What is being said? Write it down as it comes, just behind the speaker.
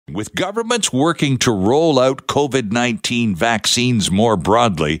with governments working to roll out COVID-19 vaccines more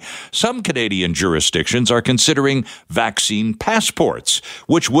broadly, some Canadian jurisdictions are considering vaccine passports,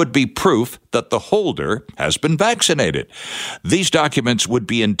 which would be proof that the holder has been vaccinated. These documents would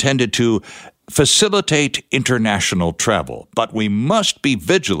be intended to facilitate international travel, but we must be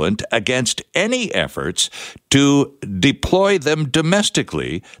vigilant against any efforts to deploy them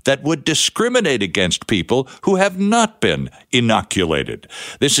domestically that would discriminate against people who have not been inoculated.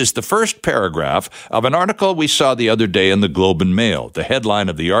 This is the first paragraph of an article we saw the other day in the Globe and Mail. The headline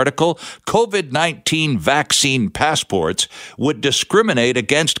of the article, COVID-19 vaccine passports would discriminate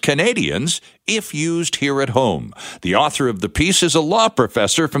against Canadians if used here at home. The author of the piece is a law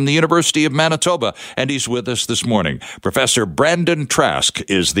professor from the University of Manitoba, and he's with us this morning. Professor Brandon Trask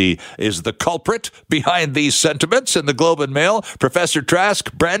is the culprit behind these sentiments in the Globe and Mail. Professor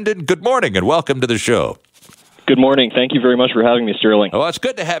Trask, Brandon, good morning and welcome to the show. Good morning. Thank you very much for having me, Sterling. Well, it's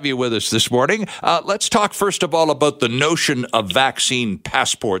good to have you with us this morning. Let's talk first of all about the notion of vaccine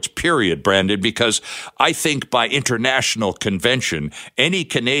passports, period, Brandon, because I think by international convention, any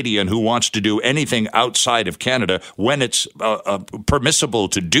Canadian who wants to do anything outside of Canada when it's permissible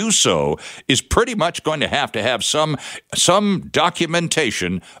to do so is pretty much going to have some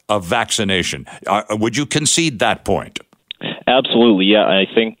documentation of vaccination. Would you concede that point? Absolutely, yeah. I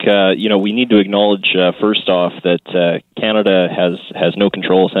think we need to acknowledge first off that Canada has no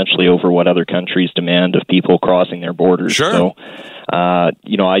control essentially over what other countries demand of people crossing their borders. Sure. So,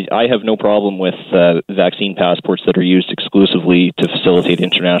 I have no problem with vaccine passports that are used exclusively to facilitate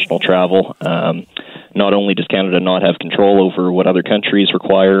international travel. Not only does Canada not have control over what other countries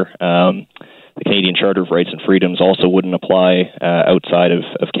require, the Canadian Charter of Rights and Freedoms also wouldn't apply outside of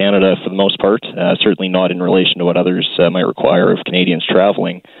Canada for the most part, certainly not in relation to what others might require of Canadians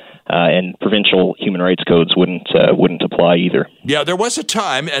traveling. And provincial human rights codes wouldn't apply either. Yeah, there was a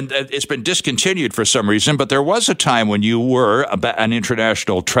time, and it's been discontinued for some reason, but there was a time when you were an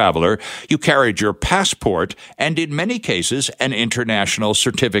international traveler. You carried your passport and, in many cases, an international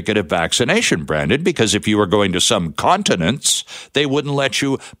certificate of vaccination, Brandon, because if you were going to some continents, they wouldn't let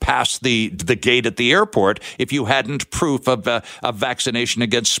you pass the gate at the airport if you hadn't proof of vaccination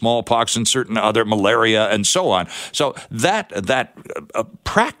against smallpox and certain other malaria and so on. So that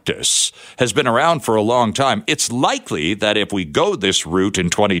practice has been around for a long time. It's likely that if we go this route in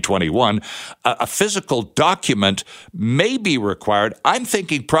 2021, a physical document may be required. I'm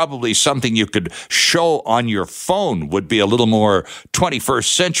thinking probably something you could show on your phone would be a little more 21st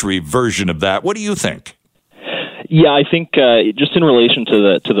century version of that. What do you think? Yeah, I think just in relation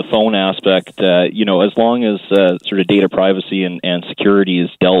to the phone aspect, as long as sort of data privacy and security is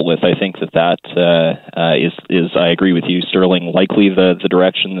dealt with, I think that is I agree with you, Sterling, likely the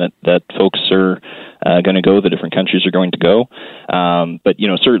direction that folks are going to go, the different countries are going to go. But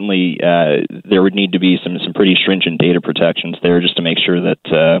certainly there would need to be some pretty stringent data protections there, just to make sure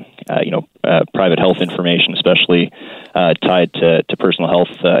that private health information, especially tied to personal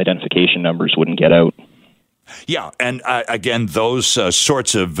health identification numbers, wouldn't get out. Yeah, and again, those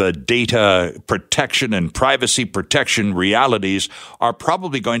sorts of data protection and privacy protection realities are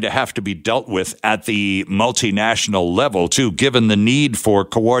probably going to have to be dealt with at the multinational level, too, given the need for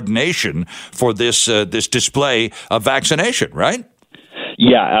coordination for this display of vaccination, right?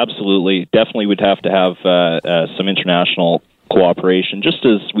 Yeah, absolutely. Definitely would have to have some international cooperation, just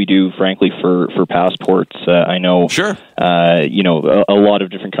as we do, frankly, for passports. I know, sure. A lot of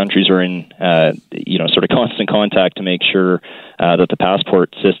different countries are in, sort of constant contact to make sure that the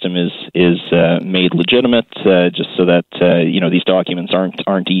passport system is made legitimate, just so that these documents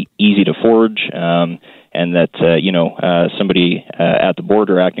aren't easy to forge, and that somebody at the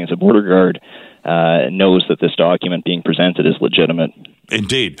border acting as a border guard knows that this document being presented is legitimate.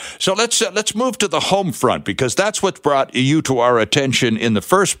 Indeed. So let's move to the home front, because that's what brought you to our attention in the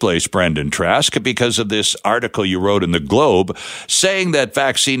first place, Brandon Trask, because of this article you wrote in the Globe saying that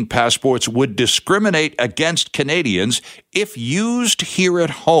vaccine passports would discriminate against Canadians if used here at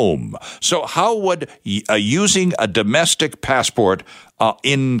home. So how would using a domestic passport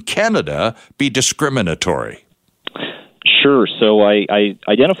in Canada be discriminatory? Sure. So I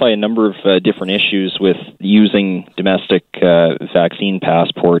identify a number of different issues with using domestic vaccine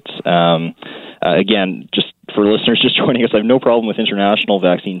passports. Again, just for listeners just joining us, I have no problem with international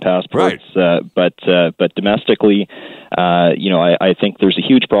vaccine passports, right. But domestically, I think there's a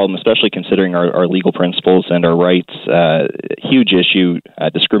huge problem, especially considering our legal principles and our rights. Huge issue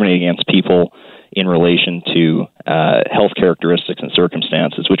discriminating against people in relation to health characteristics and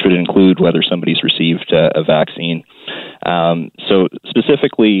circumstances, which would include whether somebody's received a vaccine. So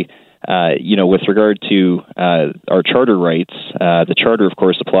specifically, with regard to our charter rights, the charter, of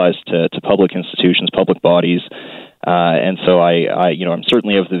course, applies to public institutions, public bodies. And so I'm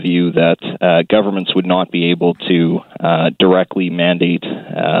certainly of the view that governments would not be able to directly mandate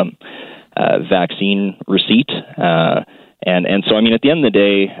vaccine receipt. And so, at the end of the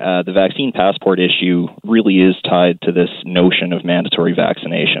day, the vaccine passport issue really is tied to this notion of mandatory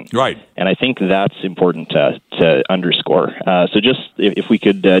vaccination. Right. And I think that's important to underscore. So just if we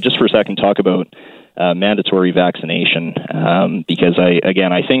could just for a second talk about mandatory vaccination, because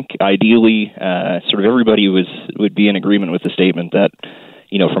I think ideally sort of everybody would be in agreement with the statement that,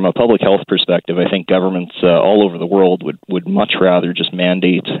 from a public health perspective, I think governments all over the world would much rather just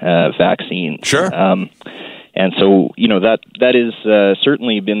mandate vaccines. Sure. And so, that is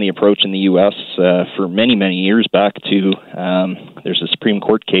certainly been the approach in the U.S. For many, many years back to, there's a Supreme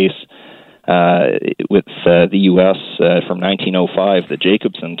Court case with the U.S. From 1905, the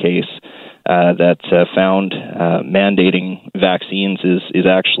Jacobson case, that found mandating vaccines is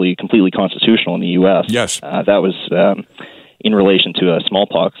actually completely constitutional in the U.S. Yes. That was in relation to a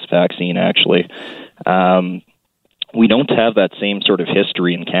smallpox vaccine, actually. We don't have that same sort of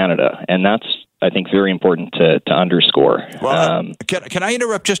history in Canada, and that's, I think, very important to underscore. Well, can I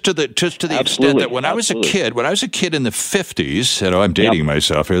interrupt just to the extent that when I was a kid in the 50s, I'm dating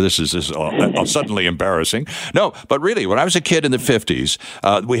myself here. This is suddenly embarrassing. No, but really, when I was a kid in the 50s,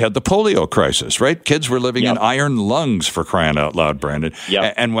 we had the polio crisis, right? Kids were living in iron lungs, for crying out loud, Brandon.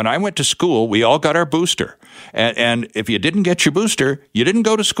 Yep. And when I went to school, we all got our booster. And if you didn't get your booster, you didn't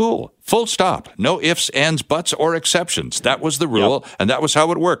go to school. Full stop. No ifs, ands, buts, or exceptions. That was the rule, and that was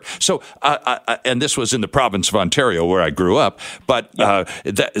how it worked. So, and this was in the province of Ontario where I grew up. But to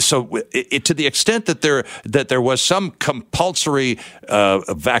the extent that there was some compulsory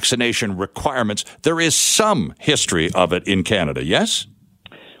vaccination requirements, there is some history of it in Canada. Yes.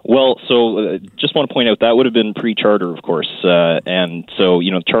 Well, so just want to point out that would have been pre-charter, of course, and so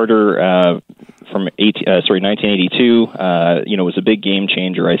charter from 1982, was a big game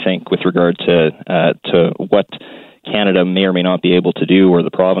changer, I think, with regard to what Canada may or may not be able to do, or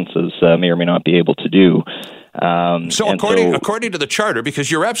the provinces may or may not be able to do. According to the charter,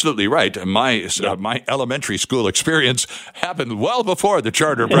 because you're absolutely right, my elementary school experience happened well before the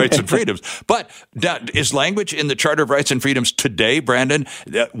Charter of Rights and Freedoms. But is language in the Charter of Rights and Freedoms today, Brandon,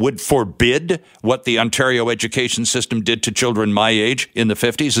 that would forbid what the Ontario education system did to children my age in the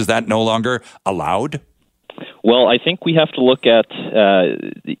 50s? Is that no longer allowed? Well, I think we have to look at,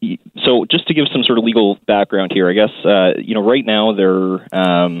 so just to give some sort of legal background here, I guess, right now there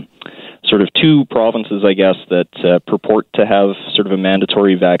are sort of two provinces, I guess, that purport to have sort of a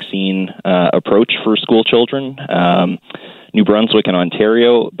mandatory vaccine approach for school children, New Brunswick and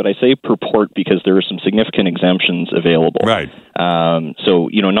Ontario. But I say purport because there are some significant exemptions available. Right. So,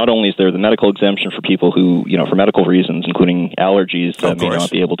 not only is there the medical exemption for people who, for medical reasons, including allergies, may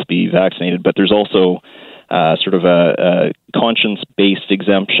not be able to be vaccinated, but there's also sort of a conscience-based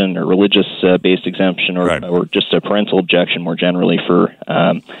exemption or religious-based exemption, or just a parental objection more generally for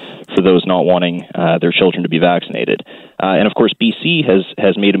those not wanting their children to be vaccinated. And of course, BC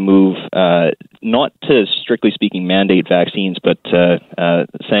has made a move not to, strictly speaking, mandate vaccines, but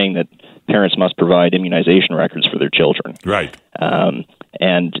saying that parents must provide immunization records for their children. Right.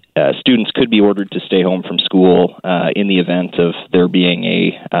 And students could be ordered to stay home from school in the event of there being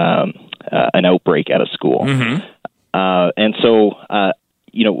an outbreak at a school. Mm-hmm. And so,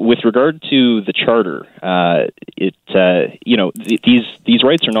 with regard to the charter, these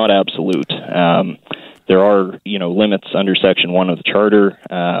rights are not absolute. There are, limits under Section 1 of the Charter.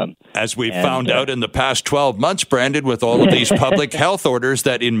 As we've found out in the past 12 months, Brandon, with all of these public health orders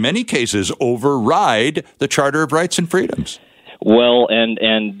that in many cases override the Charter of Rights and Freedoms. Well, and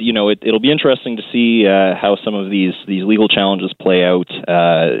it'll be interesting to see how some of these legal challenges play out.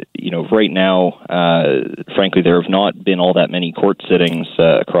 Right now, frankly, there have not been all that many court sittings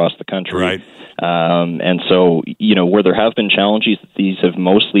across the country. Right. And so, where there have been challenges, these have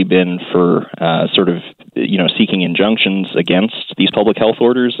mostly been for seeking injunctions against these public health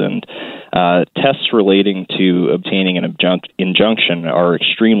orders, and tests relating to obtaining an injunction are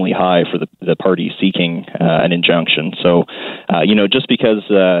extremely high for the party seeking an injunction. So, just because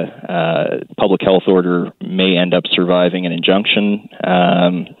public health order may end up surviving an injunction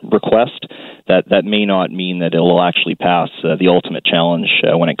request, that may not mean that it will actually pass the ultimate challenge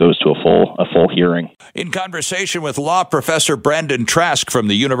when it goes to a full hearing. In conversation with law professor Brandon Trask from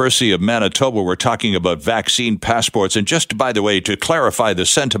the University of Manitoba, we're talking about vaccine passports. And just, by the way, to clarify the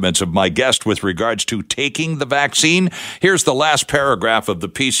sentiments of my guest with regards to taking the vaccine, here's the last paragraph of the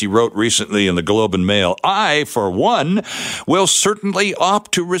piece he wrote recently in the Globe and Mail. I, for one, will certainly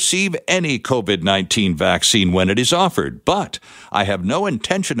opt to receive any COVID-19 vaccine when it is offered, but I have no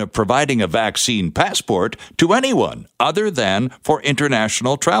intention of providing a vaccine passport to anyone other than for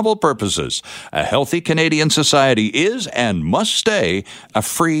international travel purposes. A healthy Canadian society is and must stay a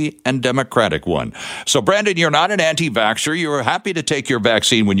free and democratic one. So, Brandon, you're not an anti-vaxxer. You're happy to take your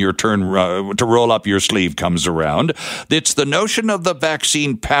vaccine when your turn to roll up your sleeve comes around. It's the notion of the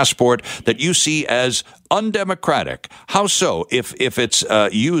vaccine passport that you see as undemocratic. How so? If it's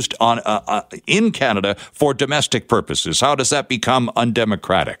used in Canada for domestic purposes, how does that become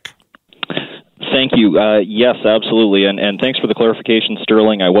undemocratic? Thank you. Yes, absolutely, and thanks for the clarification,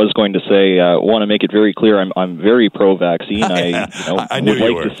 Sterling. I was going to say, want to make it very clear, I'm very pro-vaccine. I knew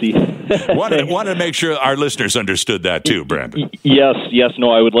you were. wanted to make sure our listeners understood that too, Brandon. Yes.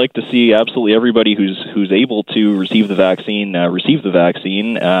 No, I would like to see absolutely everybody who's able to receive the vaccine receive the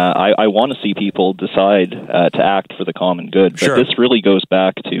vaccine. I want to see people decide to act for the common good. But Sure. This really goes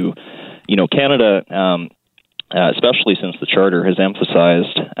back to, Canada. Especially since the Charter has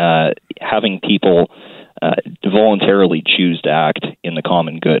emphasized having people voluntarily choose to act in the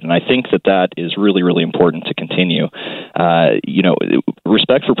common good. And I think that is really, really important to continue.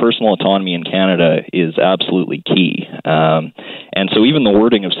 Respect for personal autonomy in Canada is absolutely key. And so even the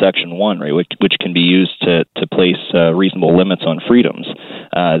wording of Section 1, right, which can be used to place reasonable limits on freedoms,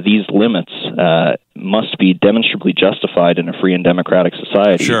 these limits must be demonstrably justified in a free and democratic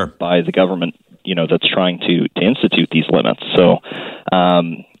society Sure. by the government that's trying to institute these limits. So,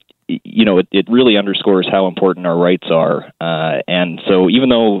 it really underscores how important our rights are. And so even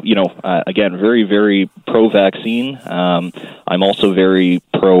though, again, very, very pro-vaccine, I'm also very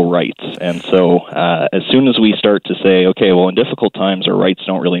pro-rights. And so as soon as we start to say, okay, well, in difficult times, our rights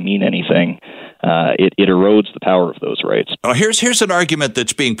don't really mean anything, it erodes the power of those rights. Here's an argument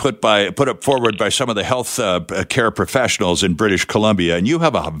that's being put up forward by some of the health care professionals in British Columbia, and you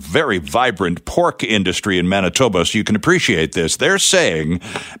have a very vibrant pork industry in Manitoba, so you can appreciate this. They're saying,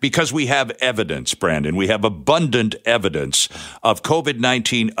 because we have evidence, Brandon, we have abundant evidence of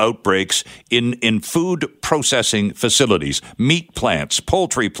COVID-19 outbreaks in food processing facilities, meat plants,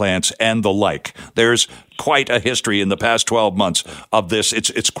 poultry plants, and the like. There's quite a history in the past 12 months of this.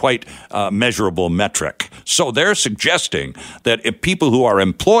 It's quite a measurable metric. So they're suggesting that if people who are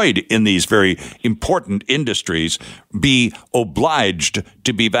employed in these very important industries be obliged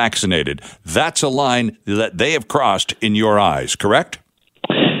to be vaccinated. That's a line that they have crossed in your eyes, correct?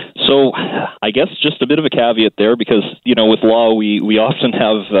 So I guess just a bit of a caveat there, because, with law, we often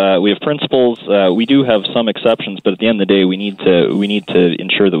have, we have principles. We do have some exceptions, but at the end of the day, we need to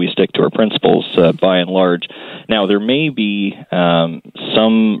ensure that we stick to our principles by and large. Now, there may be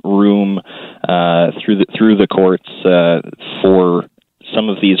some room through the courts for some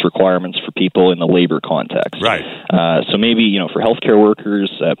of these requirements for people in the labor context. Right. So maybe, for healthcare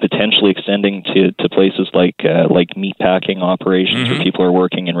workers, potentially extending to places like meat packing operations where people are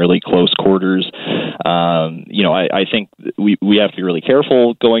working in really close quarters. I think we have to be really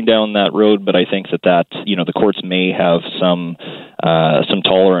careful going down that road, but I think that the courts may have some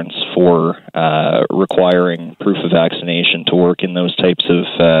tolerance for requiring proof of vaccination to work in those types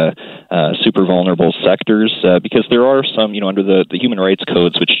of super vulnerable sectors, because there are some, under the human rights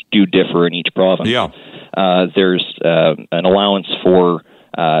codes, which do differ in each province. Yeah. There's an allowance for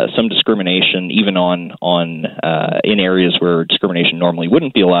some discrimination, even on in areas where discrimination normally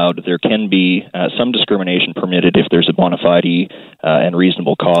wouldn't be allowed. There can be some discrimination permitted if there's a bona fide and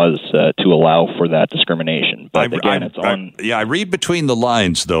reasonable cause to allow for that discrimination. But I read between the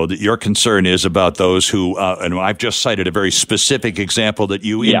lines, though, that your concern is about those who, and I've just cited a very specific example that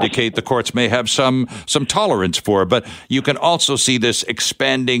you indicate the courts may have some tolerance for, but you can also see this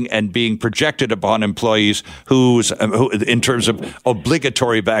expanding and being projected upon employees who, in terms of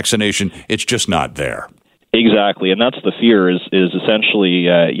obligatory vaccination, it's just not there. Exactly, and that's the fear. Is essentially,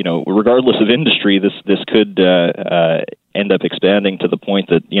 regardless of industry, this could end up expanding to the point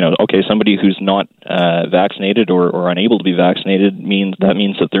that somebody who's not vaccinated or unable to be vaccinated means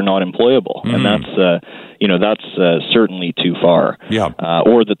that they're not employable, and that's that's certainly too far. Yeah.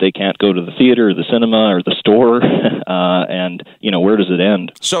 Or that they can't go to the theater or the cinema or the store, and where does it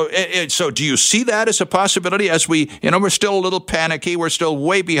end? So do you see that as a possibility? As we're still a little panicky, we're still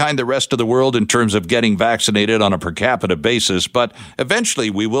way behind the rest of the world in terms of getting vaccinated on a per capita basis, but eventually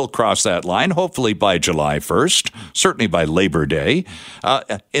we will cross that line, hopefully by July 1st, certainly by Labor Day.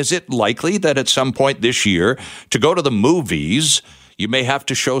 Is it likely that at some point this year, to go to the movies, you may have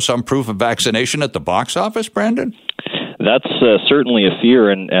to show some proof of vaccination at the box office, Brandon? That's certainly a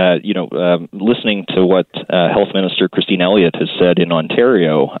fear, and listening to what Health Minister Christine Elliott has said in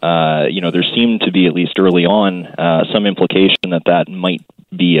Ontario, there seemed to be, at least early on, some implication that might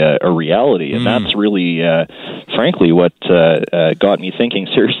be a reality, and that's really, frankly, what got me thinking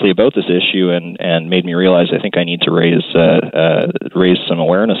seriously about this issue, and made me realize I think I need to raise some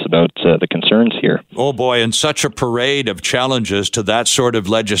awareness about the concerns here. Oh boy, and such a parade of challenges to that sort of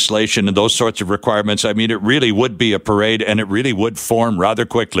legislation and those sorts of requirements. I mean, it really would be a parade, and it really would form rather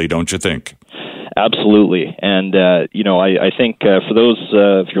quickly, don't you think? Absolutely, and I think for those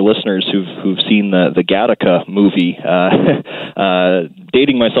of your listeners who've seen the Gattaca movie,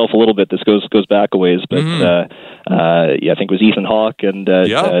 dating myself a little bit, this goes back a ways, but I think it was Ethan Hawke and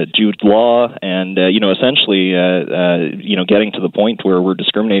Jude Law, and essentially getting to the point where we're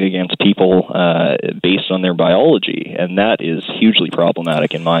discriminating against people based on their biology, and that is hugely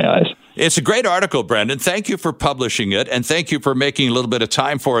problematic in my eyes. It's a great article, Brandon. Thank you for publishing it, and thank you for making a little bit of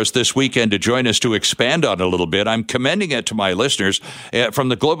time for us this weekend to join us to expand on it a little bit. I'm commending it to my listeners from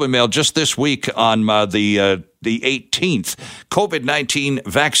the Globe and Mail just this week on the 18th. COVID-19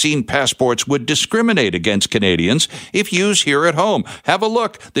 vaccine passports would discriminate against Canadians if used here at home. Have a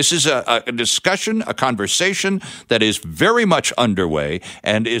look. This is a discussion, a conversation that is very much underway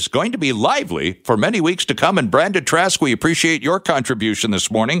and is going to be lively for many weeks to come. And Brandon Trask, we appreciate your contribution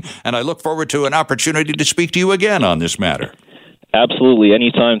this morning, and I look forward to an opportunity to speak to you again on this matter. Absolutely.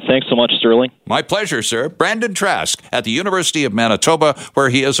 Anytime. Thanks so much, Sterling. My pleasure, sir. Brandon Trask at the University of Manitoba, where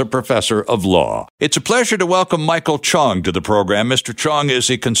he is a professor of law. It's a pleasure to welcome Michael Chong to the program. Mr. Chong is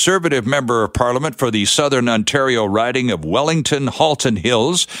a Conservative Member of Parliament for the Southern Ontario riding of Wellington-Halton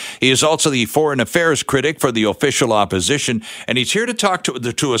Hills. He is also the Foreign Affairs critic for the official opposition, and he's here to talk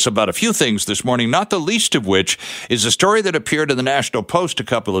to us about a few things this morning, not the least of which is a story that appeared in the National Post a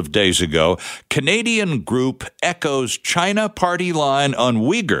couple of days ago. Canadian group echoes China party line on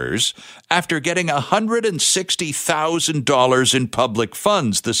Uyghurs after getting $160,000 in public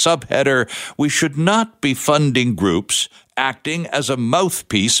funds. The subheader, "We should not be funding groups acting as a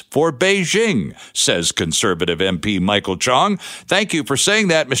mouthpiece for Beijing," says Conservative MP Michael Chong. Thank you for saying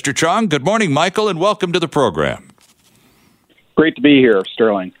that, Mr. Chong. Good morning, Michael, and welcome to the program. Great to be here,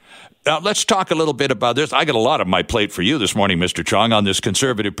 Sterling. Now, let's talk a little bit about this. I got a lot on my plate for you this morning, Mr. Chong, on this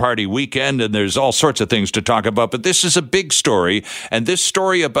Conservative Party weekend, and there's all sorts of things to talk about, but this is a big story, and this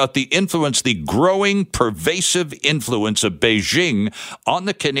story about the influence, the growing, pervasive influence of Beijing on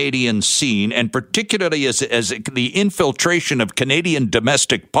the Canadian scene, and particularly as the infiltration of Canadian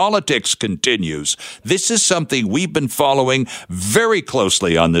domestic politics continues. This is something we've been following very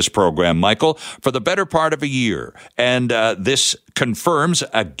closely on this program, Michael, for the better part of a year, and this confirms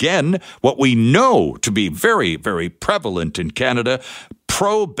again what we know to be very, very prevalent in Canada,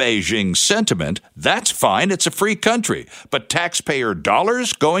 pro-Beijing sentiment. That's fine. It's a free country. But taxpayer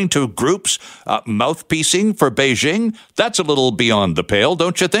dollars going to groups mouthpiecing for Beijing, that's a little beyond the pale,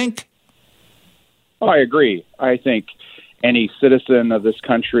 don't you think? Oh, I agree. I think any citizen of this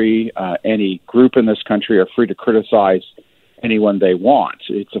country, any group in this country are free to criticize anyone they want.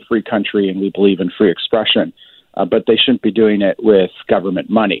 It's a free country, and we believe in free expression. But they shouldn't be doing it with government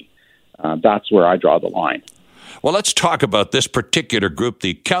money. That's where I draw the line. Well, let's talk about this particular group,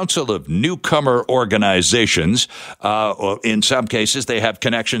 the Council of Newcomer Organizations. In some cases, they have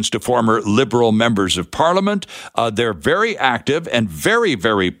connections to former Liberal members of Parliament. They're very active and very,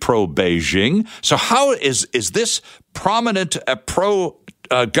 very pro-Beijing. So how is this prominent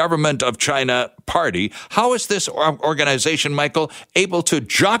pro-government of China party, how is this organization, Michael, able to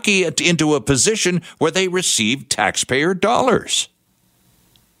jockey it into a position where they receive taxpayer dollars?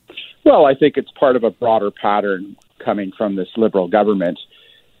 Well, I think it's part of a broader pattern coming from this Liberal government.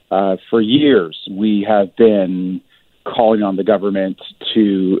 For years, we have been calling on the government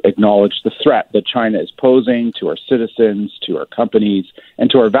to acknowledge the threat that China is posing to our citizens, to our companies, and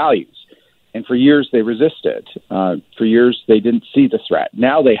to our values. And for years, they resisted. For years, they didn't see the threat.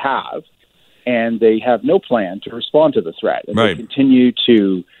 Now they have, and they have no plan to respond to the threat. And right. They continue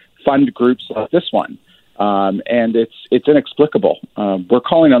to fund groups like this one. And it's inexplicable. We're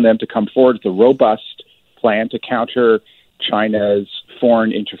calling on them to come forward with a robust plan to counter China's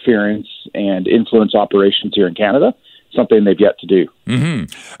foreign interference and influence operations here in Canada, something they've yet to do. Mm-hmm.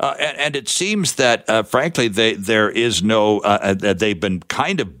 And it seems that, frankly, there is no. They've been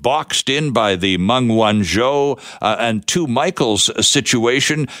kind of boxed in by the Meng Wanzhou and Tu Michaels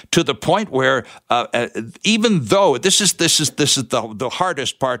situation to the point where, even though this is the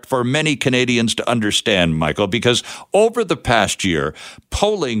hardest part for many Canadians to understand, Michael, because over the past year,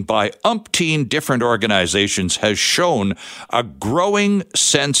 polling by umpteen different organizations has shown a growing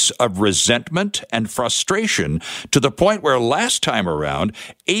sense of resentment and frustration to the point where last time around,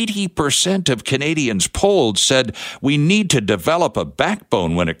 80% of Canadians polled said we need to develop a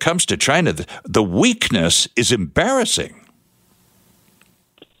backbone when it comes to China. The weakness is embarrassing.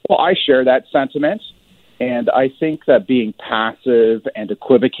 Well, I share that sentiment, and I think that being passive and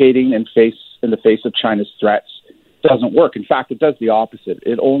equivocating in the face of China's threats doesn't work. In fact, it does the opposite.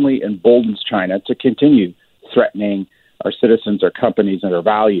 It only emboldens China to continue threatening our citizens, our companies, and our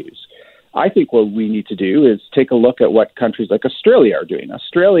values. I think what we need to do is take a look at what countries like Australia are doing.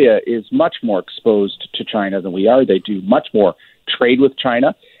 Australia is much more exposed to China than we are. They do much more trade with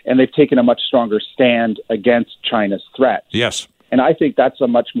China, and they've taken a much stronger stand against China's threats. Yes. And I think that's a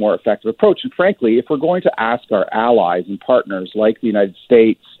much more effective approach. And frankly, if we're going to ask our allies and partners like the United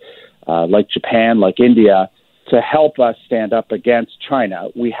States, like Japan, like India, to help us stand up against China,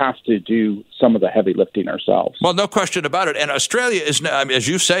 we have to do some of the heavy lifting ourselves. Well, no question about it. And Australia is, as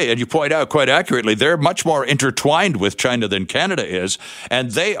you say, and you point out quite accurately, they're much more intertwined with China than Canada is,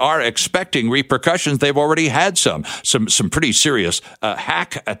 and they are expecting repercussions. They've already had some pretty serious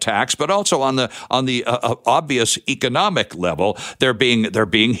hack attacks, but also on the obvious economic level, they're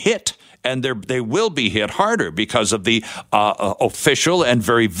being hit. And they will be hit harder because of the official and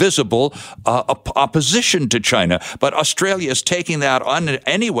very visible opposition to China. But Australia is taking that on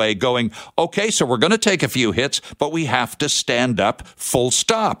anyway, going, okay, so we're going to take a few hits, but we have to stand up full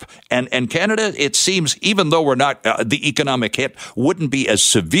stop. And Canada, it seems, even though we're not, the economic hit wouldn't be as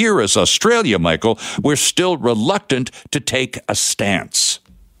severe as Australia, Michael, we're still reluctant to take a stance.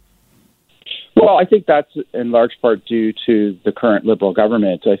 Well, I think that's in large part due to the current Liberal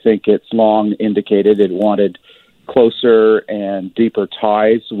government. I think it's long indicated it wanted closer and deeper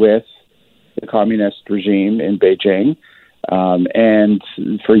ties with the communist regime in Beijing. And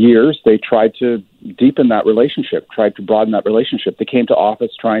for years, they tried to deepen that relationship, tried to broaden that relationship. They came to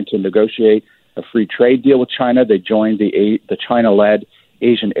office trying to negotiate a free trade deal with China. They joined the China-led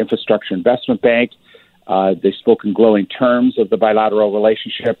Asian Infrastructure Investment Bank. They spoke in glowing terms of the bilateral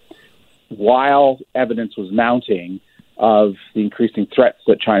relationship, while evidence was mounting of the increasing threats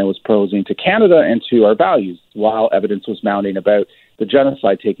that China was posing to Canada and to our values, while evidence was mounting about the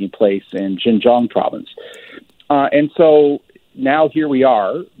genocide taking place in Xinjiang province. And so now here we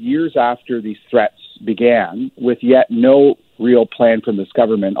are, years after these threats began, with yet no real plan from this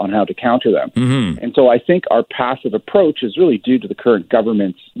government on how to counter them. Mm-hmm. And so I think our passive approach is really due to the current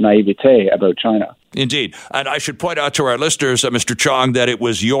government's naivete about China. Indeed. And I should point out to our listeners, Mr. Chong, that it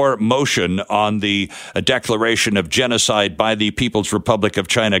was your motion on the declaration of genocide by the People's Republic of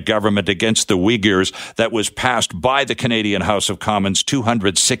China government against the Uyghurs that was passed by the Canadian House of Commons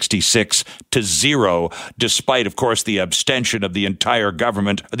 266-0, despite, of course, the abstention of the entire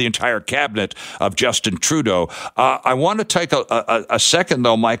government, the entire cabinet of Justin Trudeau. I want to take a second,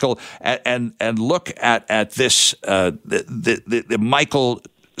 though, Michael, and look at this, the Michael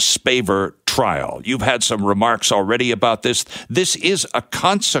Spavor trial. You've had some remarks already about this. This is a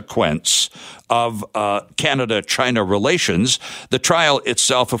consequence of Canada-China relations. The trial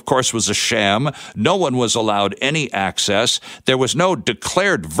itself, of course, was a sham. No one was allowed any access. There was no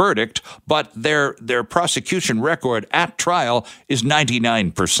declared verdict, but their prosecution record at trial is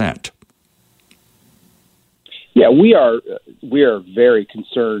 99%. Yeah, we are very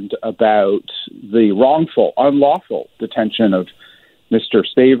concerned about the wrongful, unlawful detention of Mr.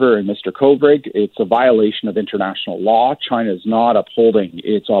 Spavor and Mr. Kovrig. It's a violation of international law. China is not upholding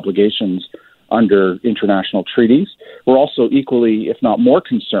its obligations under international treaties. We're also equally, if not more,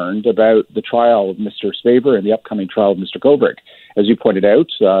 concerned about the trial of Mr. Spavor and the upcoming trial of Mr. Kovrig. As you pointed out,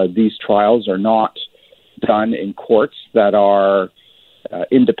 these trials are not done in courts that are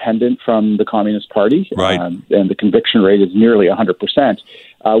independent from the Communist Party, right. And the conviction rate is nearly 100%.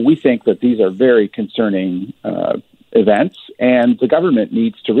 We think that these are very concerning events, and the government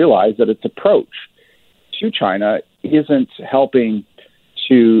needs to realize that its approach to China isn't helping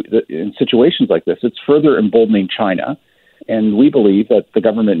in situations like this. It's further emboldening China, and we believe that the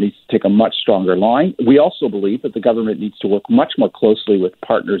government needs to take a much stronger line. We also believe that the government needs to work much more closely with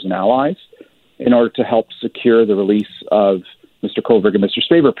partners and allies in order to help secure the release of Mr. Kovrig and Mr.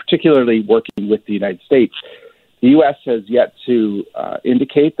 Spavor, particularly working with the United States. The U.S. has yet to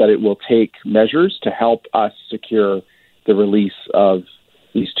indicate that it will take measures to help us secure the release of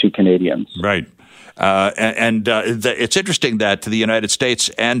these two Canadians. Right. It's interesting that the United States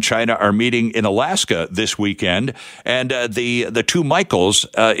and China are meeting in Alaska this weekend, and the two Michaels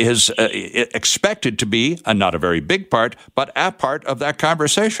is expected to be not a very big part, but a part of that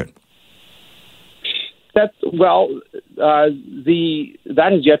conversation. That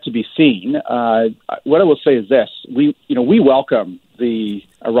has yet to be seen. What I will say is this: we welcome the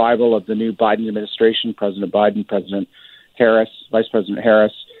arrival of the new Biden administration, President Biden, President Harris, Vice President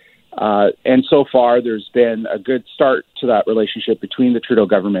Harris, and so far there's been a good start to that relationship between the Trudeau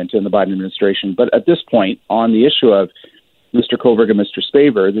government and the Biden administration. But at this point, on the issue of Mr. Coburg and Mr.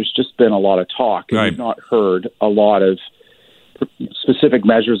 Spavor, there's just been a lot of talk, and we've not heard a lot of specific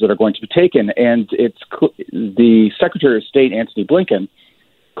measures that are going to be taken. And the Secretary of State, Antony Blinken,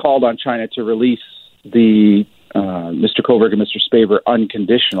 called on China to release the Mr. Coburg and Mr. Spavor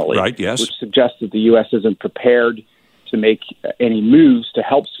unconditionally, right, yes, which suggests that the U.S. isn't prepared to make any moves to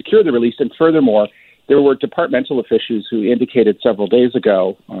help secure the release. And furthermore, there were departmental officials who indicated several days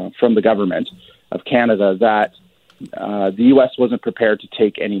ago from the government of Canada that the U.S. wasn't prepared to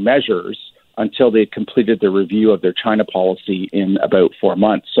take any measures until they had completed the review of their China policy in about 4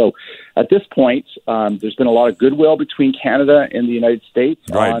 months. So at this point, there's been a lot of goodwill between Canada and the United States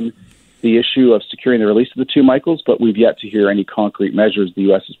on the issue of securing the release of the two Michaels, but we've yet to hear any concrete measures the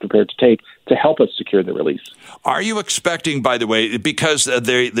U.S. is prepared to take to help us secure the release. Are you expecting, by the way, because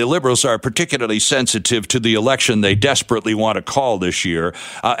the Liberals are particularly sensitive to the election they desperately want to call this year,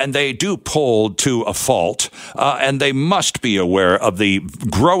 and they do poll to a fault, and they must be aware of the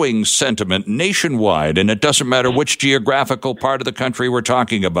growing sentiment nationwide, and it doesn't matter which geographical part of the country we're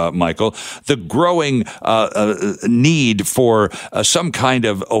talking about, Michael, the growing need for some kind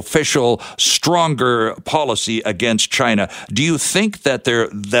of official, stronger policy against China. Do you think that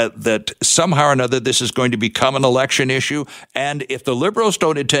that somehow or another this is going to become an election issue? And if the Liberals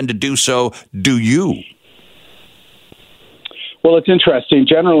don't intend to do so, do you? Well, it's interesting.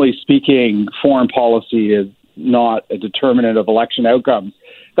 Generally speaking, foreign policy is not a determinant of election outcomes.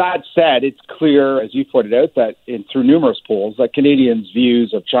 That said, it's clear, as you pointed out, that through numerous polls, that Canadians'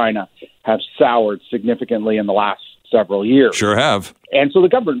 views of China have soured significantly in the last several years. Sure have. And so the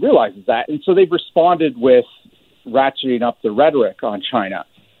government realizes that, and so they've responded with ratcheting up the rhetoric on China.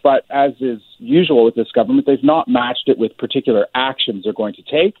 But as is usual with this government, they've not matched it with particular actions they're going to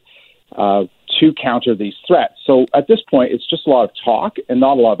take to counter these threats. So at this point, it's just a lot of talk and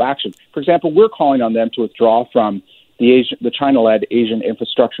not a lot of action. For example, we're calling on them to withdraw from the China-led Asian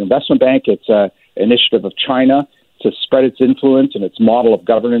Infrastructure Investment Bank. It's an initiative of China to spread its influence and its model of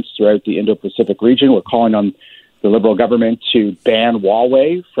governance throughout the Indo-Pacific region. We're calling on the Liberal government to ban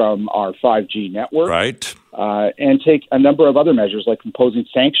Huawei from our 5G network. Right. And take a number of other measures, like imposing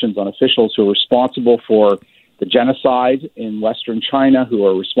sanctions on officials who are responsible for the genocide in Western China, who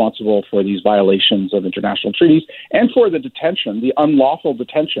are responsible for these violations of international treaties, and for the unlawful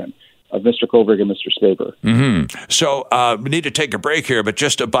detention of Mr. Coburg and Mr. Spavor. Mm-hmm. So we need to take a break here, but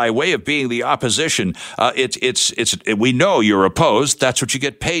just by way of being the opposition, we know you're opposed. That's what you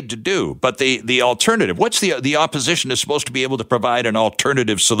get paid to do. But the alternative, what's the opposition is supposed to be able to provide an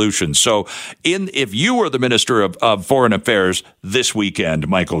alternative solution. So if you were the Minister of Foreign Affairs this weekend,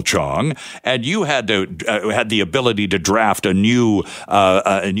 Michael Chong, and you had the ability to draft a new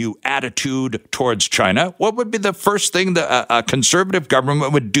attitude towards China, what would be the first thing that a conservative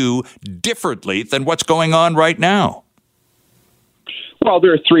government would do differently than what's going on right now? Well,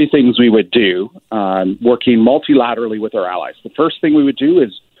 there are three things we would do, working multilaterally with our allies. The first thing we would do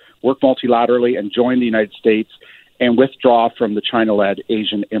is work multilaterally and join the United States and withdraw from the China-led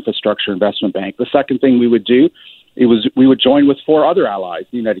Asian Infrastructure Investment Bank. The second thing we would do we would join with four other allies,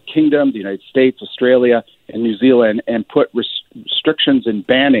 the United Kingdom, the United States, Australia, and New Zealand, and put restrictions in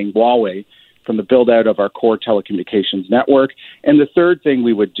banning Huawei from the build-out of our core telecommunications network. And the third thing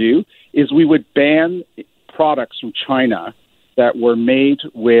we would do is we would ban products from China that were made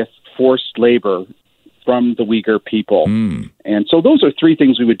with forced labor from the Uyghur people. And so those are three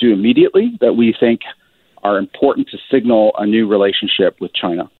things we would do immediately that we think are important to signal a new relationship with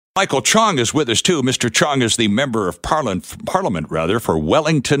China. Michael Chong is with us, too. Mr. Chong is the Member of Parliament for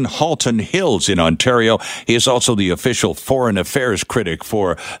Wellington Halton Hills in Ontario. He is also the official foreign affairs critic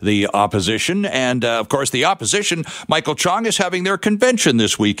for the opposition. And, of course, the opposition, Michael Chong, is having their convention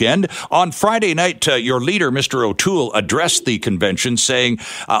this weekend. On Friday night, your leader, Mr. O'Toole, addressed the convention saying,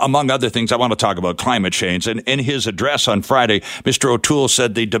 among other things, I want to talk about climate change. And in his address on Friday, Mr. O'Toole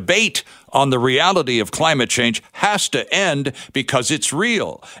said the debate on the reality of climate change has to end because it's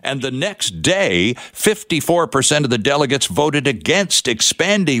real. And the next day, 54% of the delegates voted against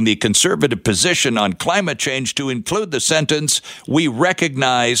expanding the Conservative position on climate change to include the sentence, "We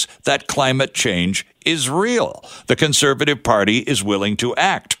recognize that climate change is real. The Conservative Party is willing to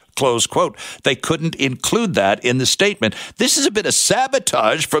act." Close quote. They couldn't include that in the statement. This is a bit of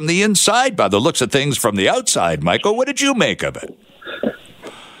sabotage from the inside by the looks of things from the outside. Michael, what did you make of it?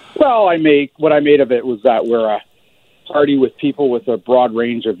 Well, what I made of it was that we're a party with people with a broad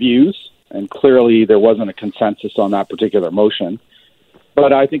range of views, and clearly there wasn't a consensus on that particular motion.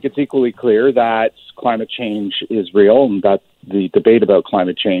 But I think it's equally clear that climate change is real and that the debate about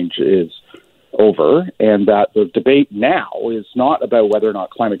climate change is over, and that the debate now is not about whether or not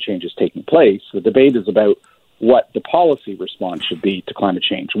climate change is taking place. The debate is about what the policy response should be to climate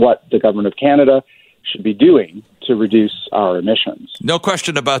change, what the government of Canada should be doing to reduce our emissions. No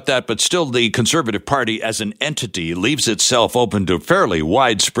question about that, but still the Conservative Party as an entity leaves itself open to fairly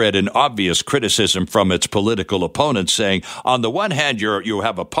widespread and obvious criticism from its political opponents, saying, on the one hand, you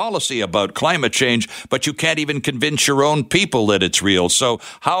have a policy about climate change, but you can't even convince your own people that it's real. So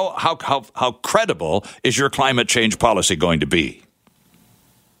how credible is your climate change policy going to be?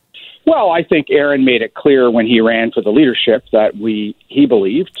 Well, I think Aaron made it clear when he ran for the leadership that he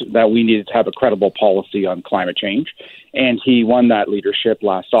believed that we needed to have a credible policy on climate change, and he won that leadership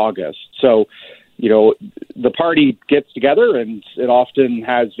last August. So, the party gets together, and it often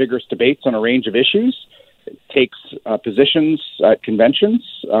has vigorous debates on a range of issues. It takes positions at conventions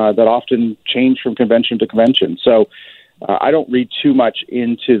that often change from convention to convention. So I don't read too much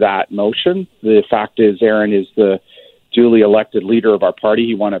into that motion. The fact is, Aaron is the duly elected leader of our party.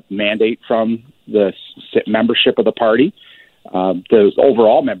 He won a mandate from the membership of the party, the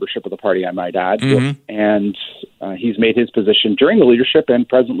overall membership of the party, I might add. Mm-hmm. And he's made his position during the leadership and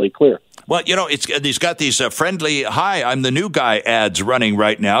presently clear. Well, he's got these friendly, "Hi, I'm the new guy" ads running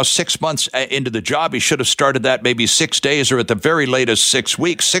right now. 6 months into the job, he should have started that maybe 6 days or at the very latest 6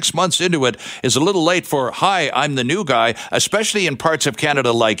 weeks. 6 months into it is a little late for "Hi, I'm the new guy," especially in parts of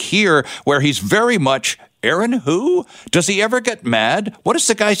Canada like here, where he's very much Aaron who? Does he ever get mad? What does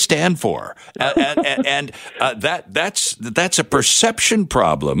the guy stand for? And that's a perception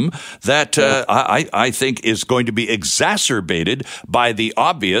problem that I think is going to be exacerbated by the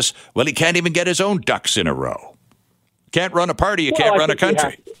obvious, well, he can't even get his own ducks in a row. Can't run a party, you can't run a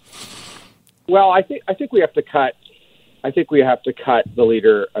country. I think we have to cut. I think we have to cut the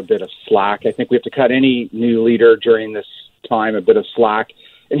leader a bit of slack. I think we have to cut any new leader during this time a bit of slack.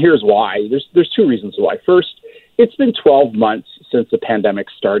 And here's why. There's two reasons why. First, it's been 12 months since the pandemic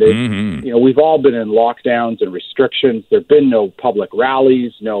started. Mm-hmm. We've all been in lockdowns and restrictions. There have been no public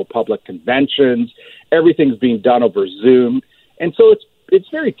rallies, no public conventions. Everything's being done over Zoom. And so it's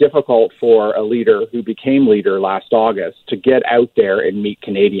very difficult for a leader who became leader last August to get out there and meet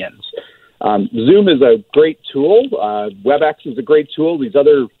Canadians. Zoom is a great tool. WebEx is a great tool. These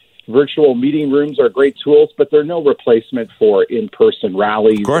other virtual meeting rooms are great tools, but they're no replacement for in-person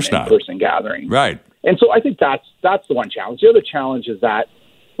rallies and in-person gatherings. Right. And so I think that's the one challenge. The other challenge is that,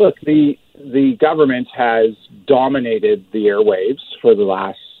 look, the government has dominated the airwaves for the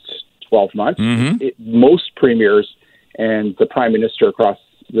last 12 months. Mm-hmm. Most premiers and the prime minister across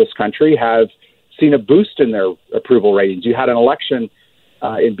this country have seen a boost in their approval ratings. You had an election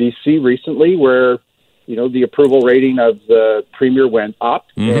in BC recently where the approval rating of the premier went up,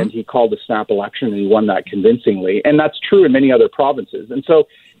 mm-hmm. and he called a snap election, and he won that convincingly. And that's true in many other provinces. And so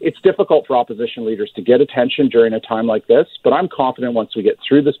it's difficult for opposition leaders to get attention during a time like this. But I'm confident once we get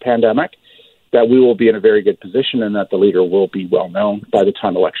through this pandemic that we will be in a very good position and that the leader will be well known by the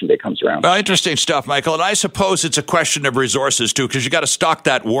time Election Day comes around. Well, interesting stuff, Michael. And I suppose it's a question of resources, too, because you got to stock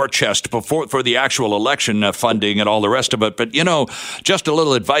that war chest for the actual election funding and all the rest of it. But, just a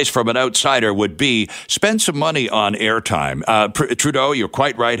little advice from an outsider would be spend some money on airtime. Trudeau, you're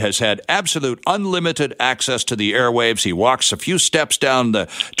quite right, has had absolute unlimited access to the airwaves. He walks a few steps down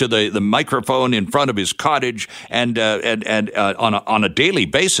to the microphone in front of his cottage and on a daily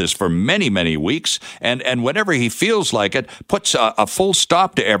basis for many, many weeks, and whenever he feels like it, puts a full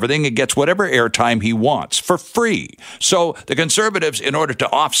stop to everything and gets whatever airtime he wants for free. So the Conservatives, in order to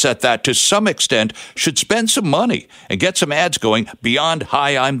offset that to some extent, should spend some money and get some ads going beyond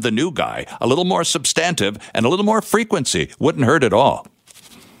 "Hi, I'm the new guy." A little more substantive and a little more frequency wouldn't hurt at all.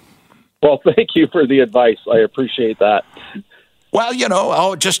 Well, thank you for the advice. I appreciate that.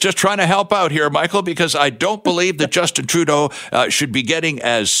 Well, just trying to help out here, Michael, because I don't believe that Justin Trudeau should be getting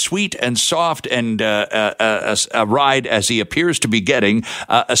as sweet and soft and a ride as he appears to be getting,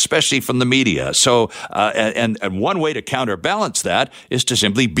 especially from the media. So, and one way to counterbalance that is to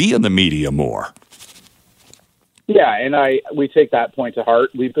simply be in the media more. Yeah, and we take that point to heart.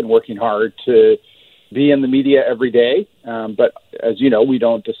 We've been working hard to be in the media every day, but as you know, we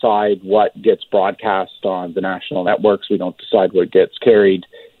don't decide what gets broadcast on the national networks. We don't decide what gets carried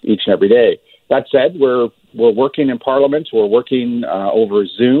each and every day. That said, we're working in Parliament. We're working over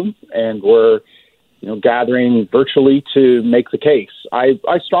Zoom, and we're gathering virtually to make the case. I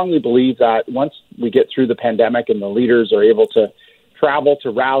strongly believe that once we get through the pandemic and the leaders are able to travel to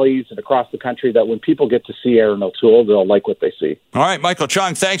rallies and across the country, that when people get to see Erin O'Toole, they'll like what they see. All right, Michael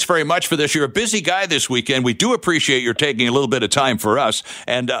Chong, thanks very much for this. You're a busy guy this weekend. We do appreciate your taking a little bit of time for us,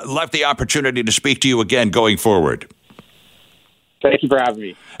 and love the opportunity to speak to you again going forward. Thank you for having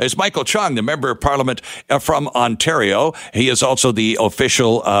me. It's Michael Chong, the Member of Parliament from Ontario. He is also the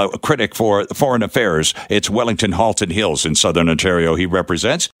official critic for Foreign Affairs. It's Wellington Halton Hills in Southern Ontario he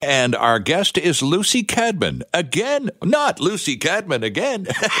represents. And our guest is Lucy Cadman. Again, not Lucy Cadman again.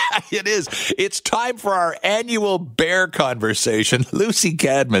 It is. It's time for our annual bear conversation. Lucy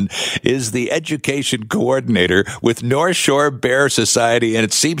Cadman is the education coordinator with North Shore Bear Society. And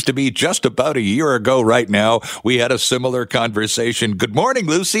it seems to be just about a year ago right now, we had a similar conversation. Good morning,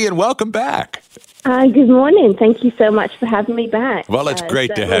 Lucy, and welcome back. Good morning. Thank you so much for having me back. Well, it's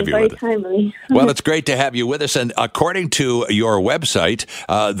great to have you with us. Very timely. Well, it's great to have you with us. And according to your website,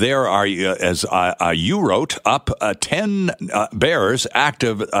 there are, as you wrote, up 10 bears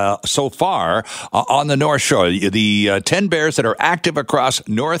active so far on the North Shore. The 10 bears that are active across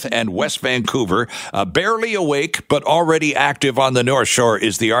North and West Vancouver, barely awake but already active on the North Shore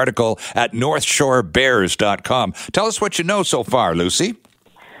is the article at northshorebears.com. Tell us what you know so far, Lucy.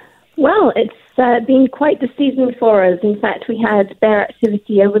 Well, it's been quite the season for us. In fact, we had bear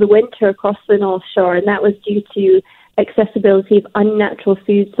activity over the winter across the North Shore, and that was due to accessibility of unnatural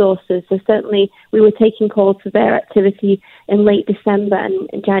food sources. So certainly we were taking calls for bear activity in late December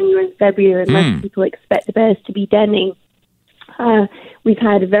and January and February, and most people expect the bears to be denning. We've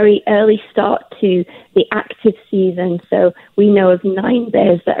had a very early start to the active season, so we know of 9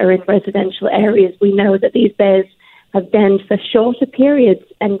 bears that are in residential areas. We know that these bears have denned for shorter periods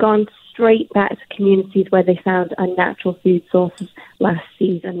and gone straight back to communities where they found unnatural food sources last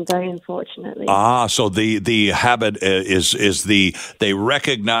season, very unfortunately. So the habit is they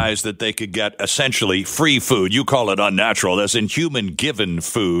recognize that they could get essentially free food. You call it unnatural, as in human-given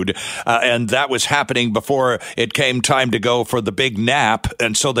food. And that was happening before it came time to go for the big nap.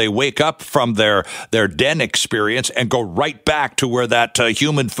 And so they wake up from their den experience and go right back to where that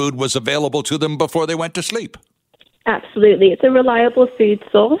human food was available to them before they went to sleep. Absolutely. It's a reliable food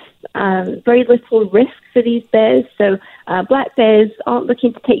source, very little risk for these bears. So black bears aren't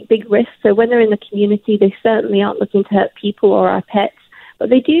looking to take big risks. So when they're in the community, they certainly aren't looking to hurt people or our pets.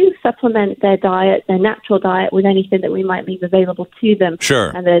 But they do supplement their diet, their natural diet, with anything that we might leave available to them. Sure.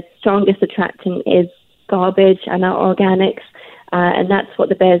 And the strongest attractant is garbage and our organics. And that's what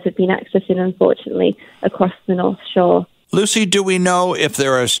the bears have been accessing, unfortunately, across the North Shore. Lucy, do we know if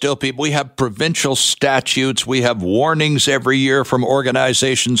there are still people? We have provincial statutes. We have warnings every year from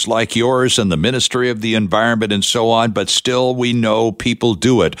organizations like yours and the Ministry of the Environment and so on, but still we know people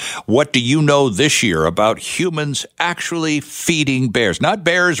do it. What do you know this year about humans actually feeding bears? Not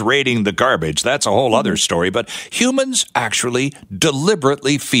bears raiding the garbage. That's a whole other story, but humans actually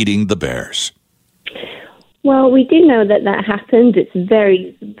deliberately feeding the bears. Well, we do know that happens. It's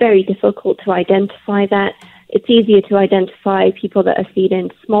very, very difficult to identify that. It's easier to identify people that are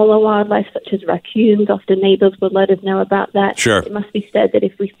feeding smaller wildlife, such as raccoons. Often neighbors will let us know about that. Sure. It must be said that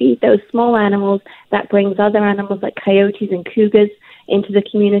if we feed those small animals, that brings other animals like coyotes and cougars into the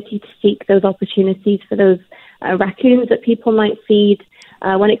community to seek those opportunities for those raccoons that people might feed.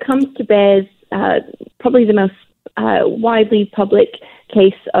 When it comes to bears, probably the most widely public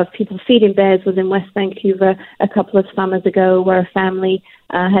case of people feeding bears was in West Vancouver a couple of summers ago, where a family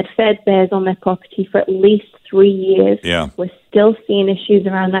had fed bears on their property for at least 3 years. Yeah. We're still seeing issues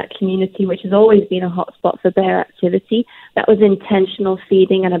around that community, which has always been a hotspot for bear activity. That was intentional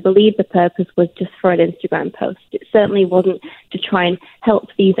feeding, and I believe the purpose was just for an Instagram post. It certainly wasn't to try and help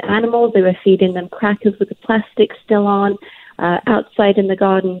these animals. They were feeding them crackers with the plastic still on, outside in the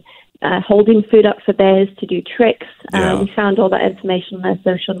garden, holding food up for bears to do tricks. Yeah. We found all that information on their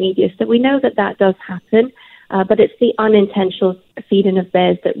social media. So we know that does happen, but it's the unintentional feeding of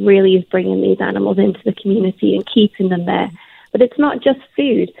bears that really is bringing these animals into the community and keeping them there. But it's not just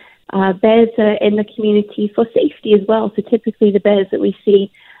food. bears are in the community for safety as well. So typically the bears that we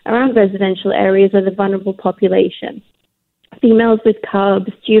see around residential areas are the vulnerable population. Females with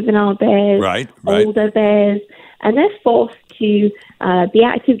cubs, juvenile bears, older bears, and they're forced to be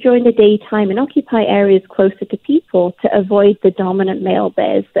active during the daytime and occupy areas closer to people to avoid the dominant male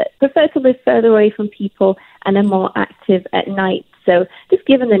bears that prefer to live further away from people and are more active at night. So just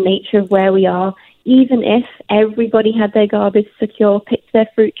given the nature of where we are, even if everybody had their garbage secure, picked their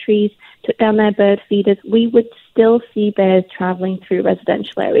fruit trees, took down their bird feeders, we would still see bears traveling through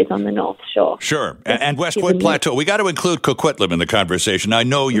residential areas on the North Shore. Sure. And Westwood Plateau. We got to include Coquitlam in the conversation. I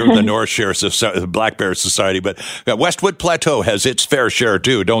know you're the North Shore Black Bear Society, but Westwood Plateau has its fair share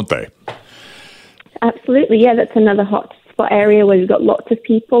too, don't they? Absolutely. Yeah, that's another hot spot area where we've got lots of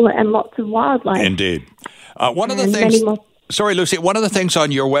people and lots of wildlife. Indeed. One of the things... Sorry, Lucy, one of the things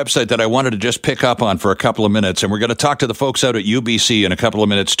on your website that I wanted to just pick up on for a couple of minutes, and we're going to talk to the folks out at UBC in a couple of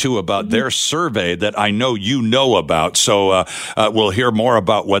minutes, too, about their survey that I know you know about. So we'll hear more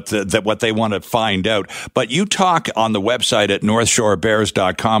about what they want to find out. But you talk on the website at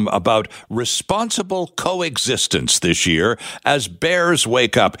northshorebears.com about responsible coexistence this year as bears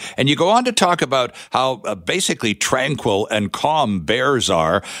wake up. And you go on to talk about how basically tranquil and calm bears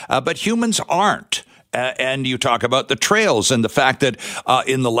are, but humans aren't. And you talk about the trails and the fact that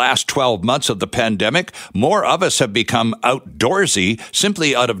in the last 12 months of the pandemic, more of us have become outdoorsy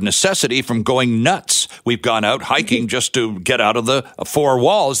simply out of necessity from going nuts. We've gone out hiking just to get out of the four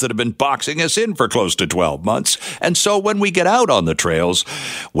walls that have been boxing us in for close to 12 months. And so when we get out on the trails,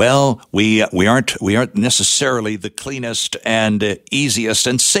 well, we aren't necessarily the cleanest and easiest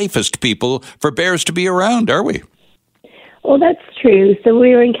and safest people for bears to be around, are we? Well, that's true. So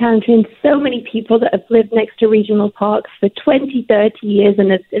we're encountering so many people that have lived next to regional parks for 20, 30 years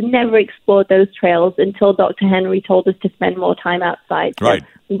and have never explored those trails until Dr. Henry told us to spend more time outside. So right.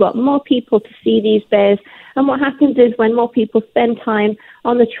 We've got more people to see these bears. And what happens is when more people spend time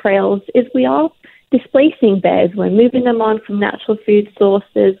on the trails is we are displacing bears. We're moving them on from natural food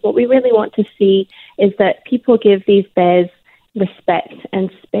sources. What we really want to see is that people give these bears respect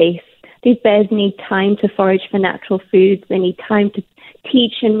and space. These bears need time to forage for natural foods. They need time to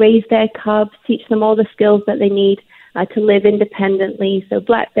teach and raise their cubs, teach them all the skills that they need to live independently. So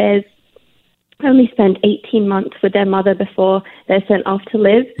black bears only spend 18 months with their mother before they're sent off to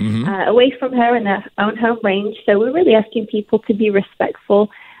live away from her in their own home range. So we're really asking people to be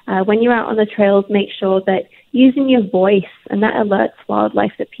respectful. When you're out on the trails, make sure that using your voice, and that alerts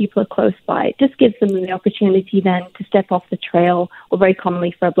wildlife that people are close by. It just gives them the opportunity then to step off the trail, or very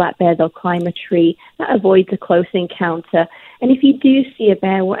commonly for a black bear, they'll climb a tree. That avoids a close encounter. And if you do see a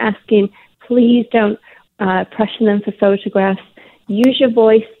bear, we're asking, please don't pressure them for photographs. Use your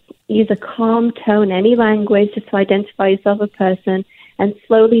voice, use a calm tone, any language, just to identify yourself as a person, and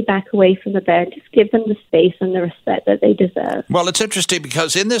slowly back away from the bear. Just give them the space and the respect that they deserve. Well, it's interesting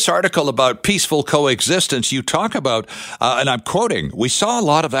because in this article about peaceful coexistence, you talk about, and I'm quoting, we saw a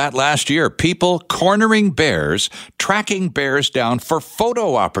lot of that last year, people cornering bears, tracking bears down for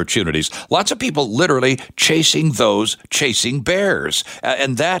photo opportunities. Lots of people literally chasing bears.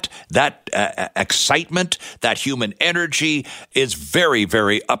 And that excitement, that human energy is very,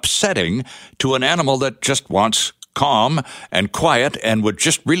 very upsetting to an animal that just wants calm and quiet and would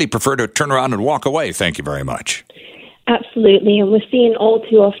just really prefer to turn around and walk away. Thank you very much. Absolutely. And we're seeing all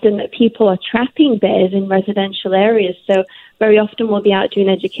too often that people are trapping bears in residential areas. So very often we'll be out doing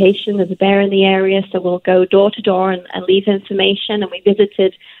education. There's a bear in the area, so we'll go door to door and leave information. And we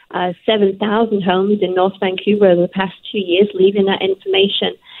visited 7,000 homes in North Vancouver over the past 2 years, leaving that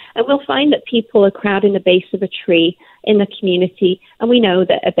information. And we'll find that people are crowding the base of a tree in the community, and we know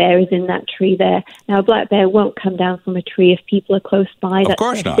that a bear is in that tree there. Now, a black bear won't come down from a tree if people are close by.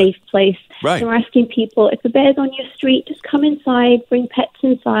 That's a safe place. Right. So we're asking people, if a bear's on your street, just come inside, bring pets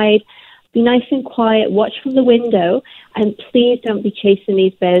inside, be nice and quiet, watch from the window, and please don't be chasing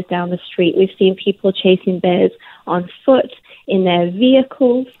these bears down the street. We've seen people chasing bears on foot, in their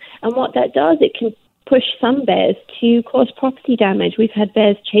vehicles, and what that does, it can push some bears to cause property damage. We've had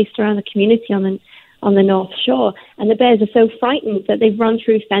bears chased around the community on the North Shore, and the bears are so frightened that they've run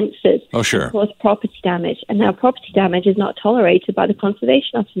through fences and caused property damage. And now property damage is not tolerated by the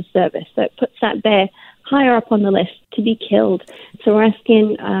Conservation Officer Service, so it puts that bear higher up on the list to be killed. So we're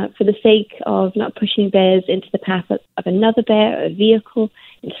asking, for the sake of not pushing bears into the path of another bear, a vehicle,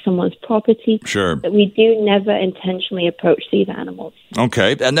 into someone's property, sure, that we do never intentionally approach these animals.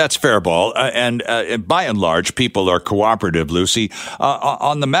 Okay, and that's fair ball. And by and large, people are cooperative, Lucy.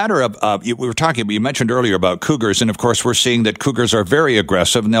 On the matter of, you mentioned earlier about cougars, and of course we're seeing that cougars are very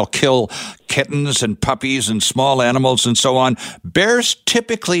aggressive, and they'll kill kittens and puppies and small animals and so on. Bears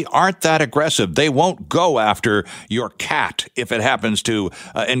typically aren't that aggressive. They won't go after your cat if it happens to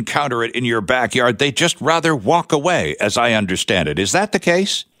encounter it in your backyard. They just rather walk away, as I understand it. Is that the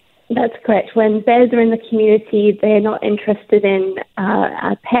case? That's correct. When bears are in the community, they're not interested in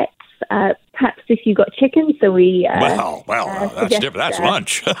pets. Perhaps if you've got chickens, so we well, that's different. That's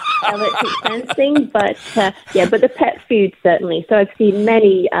lunch. Electric fencing, but the pet food certainly. So I've seen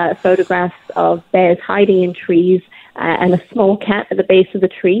many photographs of bears hiding in trees and a small cat at the base of the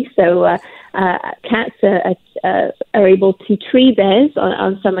tree. So cats are able to tree bears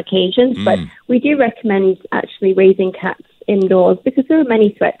on some occasions, but we do recommend actually raising cats indoors because there are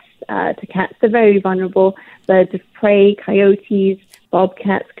many threats to cats. They're very vulnerable. Birds of prey, coyotes,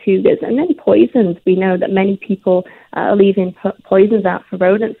 bobcats, cougars, and then poisons. We know that many people are leaving poisons out for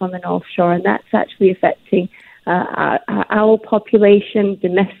rodents on the North Shore, and that's actually affecting our owl population,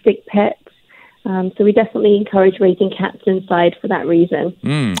 domestic pets. So we definitely encourage raising cats inside for that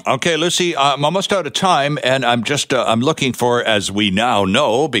reason. Okay, Lucy, I'm almost out of time, and I'm looking for, as we now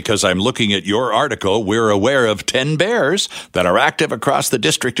know, because I'm looking at your article, we're aware of 10 bears that are active across the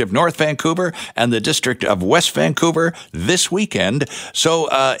district of North Vancouver and the district of West Vancouver this weekend. So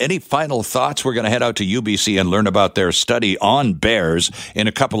any final thoughts? We're going to head out to UBC and learn about their study on bears in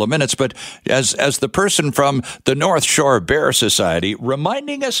a couple of minutes. But as the person from the North Shore Bear Society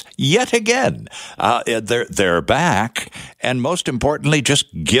reminding us yet again, they're back, and most importantly,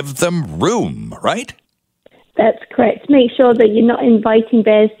 just give them room, right? That's correct. Make sure that you're not inviting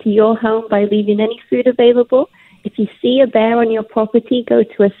bears to your home by leaving any food available. If you see a bear on your property, go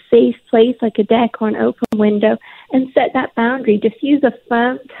to a safe place like a deck or an open window and set that boundary. Just use a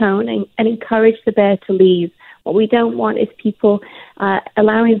firm tone and encourage the bear to leave. What we don't want is people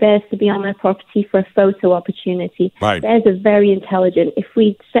allowing bears to be on their property for a photo opportunity. Right. Bears are very intelligent. If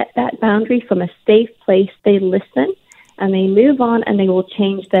we set that boundary from a safe place, they listen and they move on and they will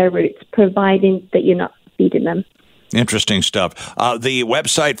change their routes, providing that you're not feeding them. Interesting stuff. The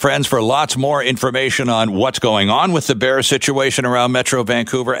website, friends, for lots more information on what's going on with the bear situation around Metro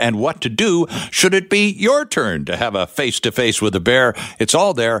Vancouver and what to do should it be your turn to have a face-to-face with a bear. It's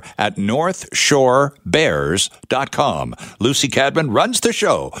all there at northshorebears.com. Lucy Cadman runs the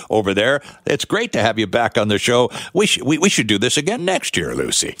show over there. It's great to have you back on the show. We should do this again next year,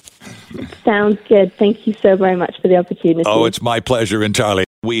 Lucy. Sounds good. Thank you so very much for the opportunity. Oh, it's my pleasure entirely.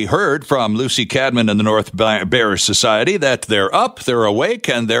 We heard from Lucy Cadman and the North Bear Society that they're up, they're awake,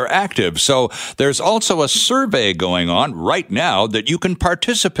 and they're active. So there's also a survey going on right now that you can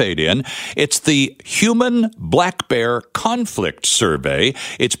participate in. It's the Human Black Bear Conflict Survey.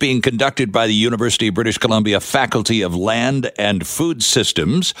 It's being conducted by the University of British Columbia Faculty of Land and Food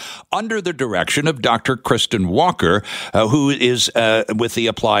Systems under the direction of Dr. Kristen Walker, who is with the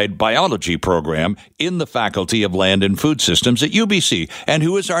Applied Biology program in the Faculty of Land and Food Systems at UBC, and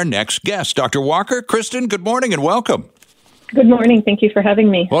who is our next guest. Dr. Walker, Kristen, good morning and welcome. Good morning. Thank you for having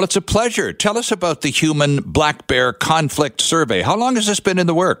me. Well, it's a pleasure. Tell us about the Human Black Bear Conflict Survey. How long has this been in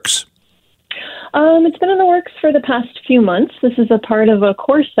the works? It's been in the works for the past few months. This is a part of a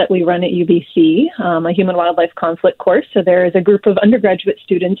course that we run at UBC, a human wildlife conflict course. So there is a group of undergraduate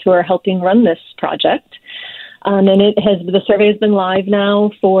students who are helping run this project. And the survey has been live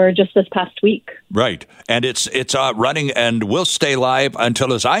now for just this past week. Right. And it's running and will stay live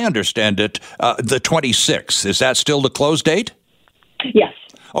until, as I understand it, the 26th. Is that still the close date? Yes.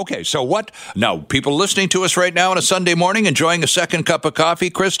 Okay, so what? Now, people listening to us right now on a Sunday morning, enjoying a second cup of coffee,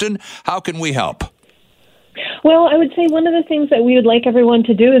 Kristen, how can we help? Well, I would say one of the things that we would like everyone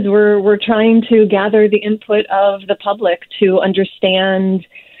to do is we're trying to gather the input of the public to understand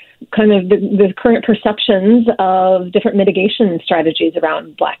kind of the current perceptions of different mitigation strategies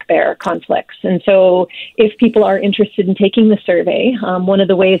around black bear conflicts. And so if people are interested in taking the survey, one of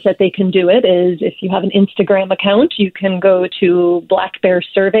the ways that they can do it is if you have an Instagram account, you can go to Black Bear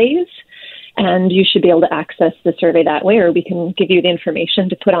Surveys, and you should be able to access the survey that way, or we can give you the information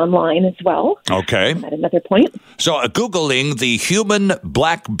to put online as well. Okay. At another point. So Googling the Human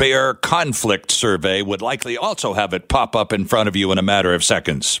Black Bear Conflict Survey would likely also have it pop up in front of you in a matter of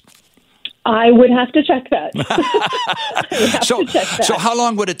seconds. I would have to check that. So how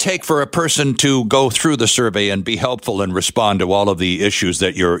long would it take for a person to go through the survey and be helpful and respond to all of the issues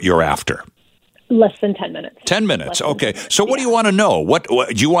that you're after? Less than 10 minutes. 10 minutes. Okay. So what do you want to know? What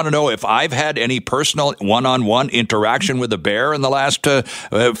do you want to know? If I've had any personal one-on-one interaction with a bear in the last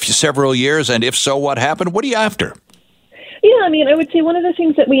several years, and if so, what happened? What are you after? Yeah, I mean, I would say one of the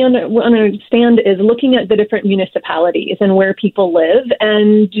things that we understand is looking at the different municipalities and where people live,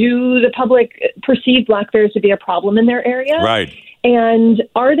 and do the public perceive black bears to be a problem in their area? Right. And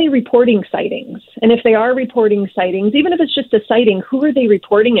are they reporting sightings? And if they are reporting sightings, even if it's just a sighting, who are they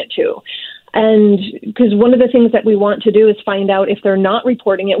reporting it to? And because one of the things that we want to do is find out if they're not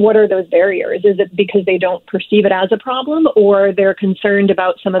reporting it, what are those barriers? Is it because they don't perceive it as a problem, or they're concerned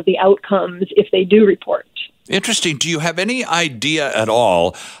about some of the outcomes if they do report? Interesting. Do you have any idea at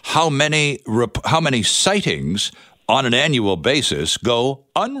all how many sightings on an annual basis go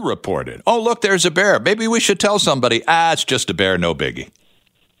unreported? Oh, look, there's a bear. Maybe we should tell somebody, it's just a bear, no biggie.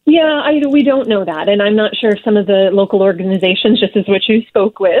 Yeah, we don't know that. And I'm not sure if some of the local organizations, just as what you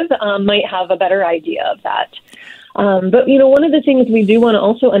spoke with, might have a better idea of that. But, one of the things we do want to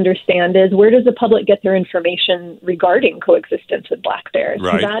also understand is, where does the public get their information regarding coexistence with black bears?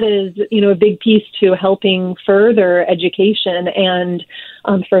 Right. That is, a big piece to helping further education and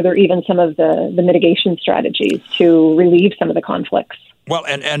further even some of the mitigation strategies to relieve some of the conflicts. Well,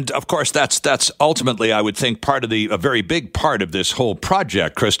 and of course, that's ultimately, I would think, a very big part of this whole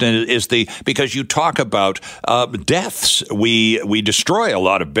project, Kristen, is because you talk about deaths. We destroy a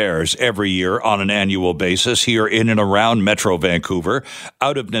lot of bears every year on an annual basis here in and around Metro Vancouver,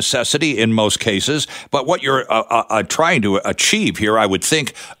 out of necessity in most cases. But what you're trying to achieve here, I would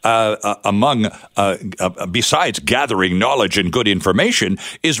think, besides gathering knowledge and good information,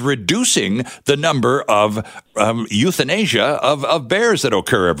 is reducing the number of euthanasia of bears that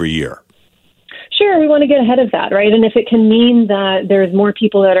occur every year. Sure, we want to get ahead of that, right? And if it can mean that there's more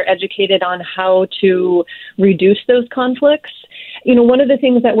people that are educated on how to reduce those conflicts, one of the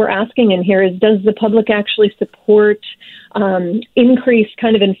things that we're asking in here is, does the public actually support increased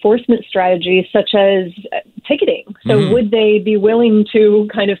kind of enforcement strategies such as ticketing? So would they be willing to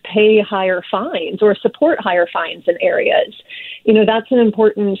kind of pay higher fines or support higher fines in areas? That's an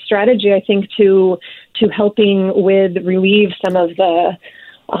important strategy, I think, to helping with relieve some of the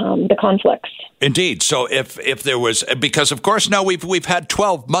conflicts. Indeed. So if there was, because of course now we've had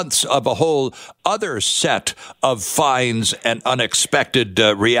 12 months of a whole other set of fines and unexpected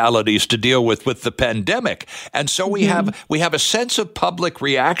realities to deal with the pandemic, and so we have a sense of public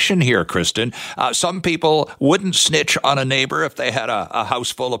reaction here, Kristen. Some people wouldn't snitch on a neighbor if they had a house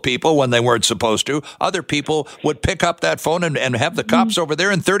full of people when they weren't supposed to. Other people would pick up that phone and have the cops over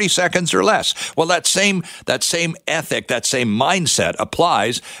there in 30 seconds or less. Well, that same ethic, that same mindset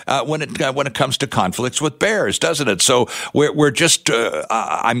applies when it comes to conflicts with bears, doesn't it? So we're just,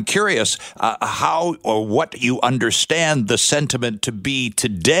 I'm curious how or what you understand the sentiment to be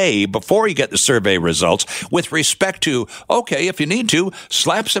today before you get the survey results with respect to, okay, if you need to,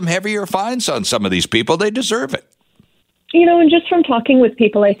 slap some heavier fines on some of these people. They deserve it. And just from talking with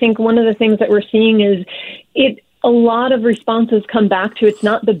people, I think one of the things that we're seeing is a lot of responses come back to, it's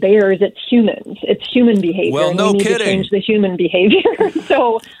not the bears, it's humans. It's human behavior. Well, no kidding. We need to change the human behavior.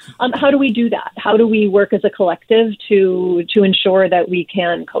 So how do we do that? How do we work as a collective to ensure that we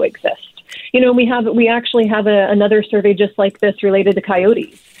can coexist? We actually have another survey just like this related to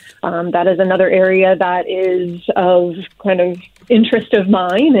coyotes. That is another area that is of kind of interest of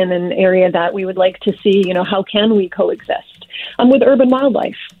mine, and an area that we would like to see, how can we coexist with urban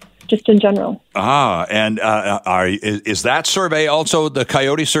wildlife? Just in general. And is that survey also, the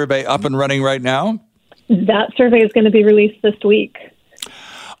coyote survey, up and running right now? That survey is going to be released this week.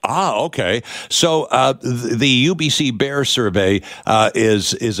 Okay. So the UBC Bear Survey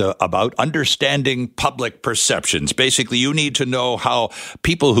is about understanding public perceptions. Basically, you need to know how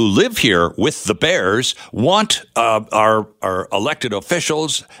people who live here with the bears want our elected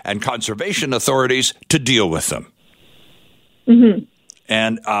officials and conservation authorities to deal with them. Mm-hmm.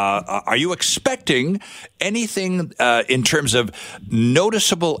 And are you expecting anything in terms of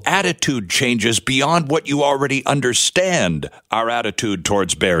noticeable attitude changes beyond what you already understand our attitude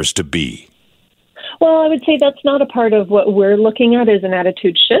towards bears to be? Well, I would say that's not a part of what we're looking at as an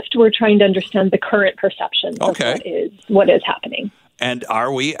attitude shift. We're trying to understand the current perception of what is happening. And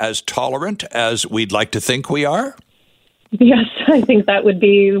are we as tolerant as we'd like to think we are? Yes, I think that would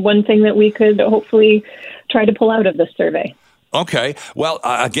be one thing that we could hopefully try to pull out of this survey. Okay. Well,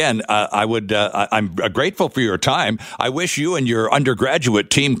 again, I'm grateful for your time. I wish you and your undergraduate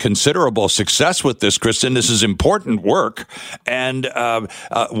team considerable success with this, Kristen. This is important work. And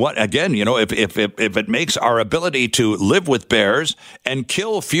if it makes our ability to live with bears and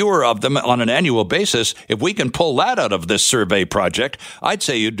kill fewer of them on an annual basis, if we can pull that out of this survey project, I'd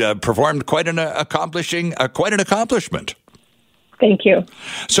say you'd performed quite an accomplishment. Thank you.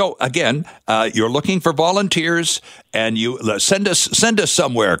 So again, you're looking for volunteers, and you send us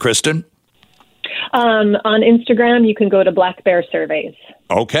somewhere, Kristen. On Instagram, you can go to Black Bear Surveys.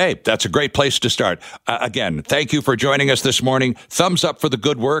 Okay, that's a great place to start. Again, thank you for joining us this morning. Thumbs up for the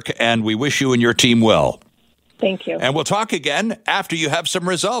good work, and we wish you and your team well. Thank you. And we'll talk again after you have some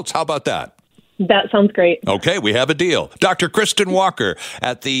results. How about that? That sounds great. Okay, we have a deal. Dr. Kristen Walker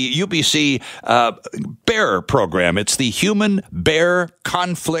at the UBC Bear Program. It's the Human Bear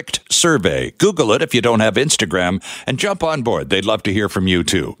Conflict Survey. Google it if you don't have Instagram and jump on board. They'd love to hear from you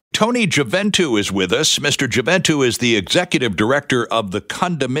too. Tony Juventu is with us. Mr. Juventu is the Executive Director of the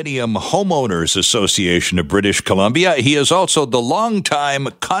Condominium Homeowners Association of British Columbia. He is also the longtime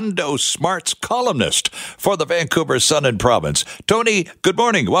Condo Smarts columnist for the Vancouver Sun and Province. Tony, good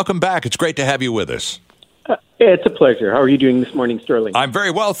morning. Welcome back. It's great to have you with us. It's a pleasure. How are you doing this morning, Sterling? I'm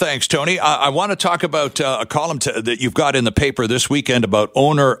very well, thanks, Tony. I want to talk about a column that you've got in the paper this weekend about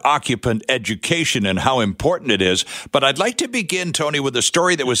owner-occupant education and how important it is. But I'd like to begin, Tony, with a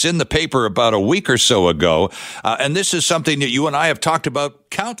story that was in the paper about a week or so ago. And this is something that you and I have talked about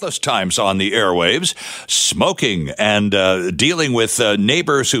countless times on the airwaves: smoking and dealing with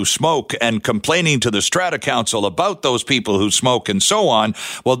neighbors who smoke and complaining to the Strata Council about those people who smoke and so on.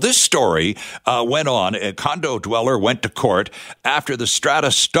 Well, this story went on. A condo dweller went to court after the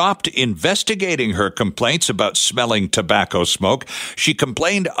Strata stopped investigating her complaints about smelling tobacco smoke. She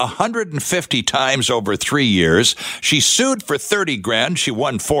complained 150 times over 3 years. She sued for $30,000. She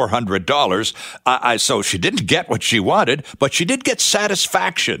won $400. So she didn't get what she wanted, but she did get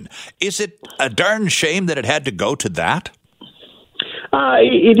satisfaction. Is it a darn shame that it had to go to that?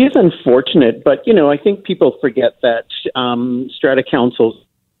 It is unfortunate, but, I think people forget that Strata Councils,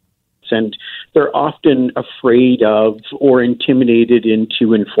 and they're often afraid of or intimidated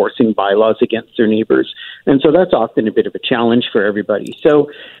into enforcing bylaws against their neighbors. And so that's often a bit of a challenge for everybody. So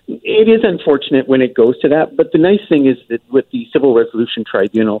it is unfortunate when it goes to that. But the nice thing is that with the Civil Resolution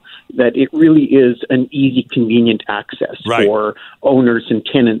Tribunal, that it really is an easy, convenient access for owners and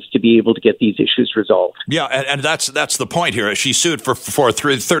tenants to be able to get these issues resolved. Yeah, and that's the point here. She sued for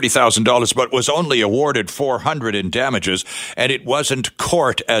 $30,000, but was only awarded $400 in damages. And it wasn't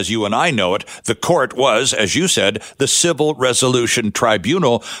court as you and I know it. The court was, as you said, the Civil Resolution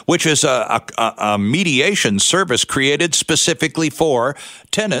Tribunal, which is a mediation service created specifically for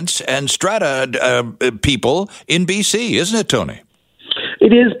tenants and strata people in BC, isn't it, Tony?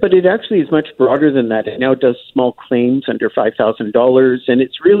 It is, but it actually is much broader than that. It now does small claims under $5,000, and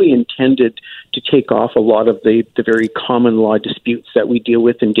it's really intended to take off a lot of the very common law disputes that we deal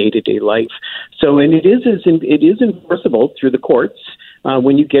with in day-to-day life. So, and it is enforceable through the courts.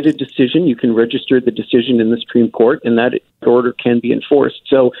 When you get a decision, you can register the decision in the Supreme Court, and that order can be enforced.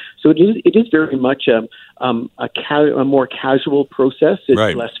 So it is very much a more casual process.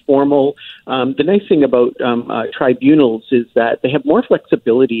 It's less formal. The nice thing about tribunals is that they have more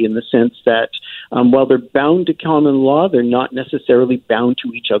flexibility in the sense that while they're bound to common law, they're not necessarily bound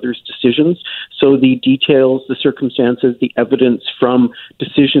to each other's decisions. So the details, the circumstances, the evidence from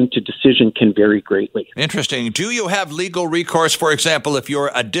decision to decision can vary greatly. Interesting. Do you have legal recourse, for example, if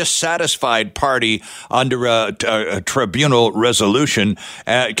you're a dissatisfied party under a tribunal resolution?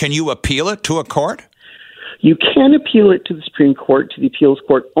 Can you appeal it to a court? You can appeal it to the Supreme Court, to the appeals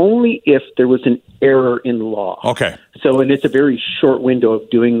court, only if there was an error in law. Okay. So, and it's a very short window of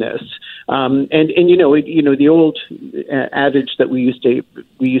doing this. The old adage that we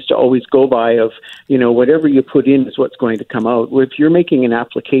used to always go by of, whatever you put in is what's going to come out. If you're making an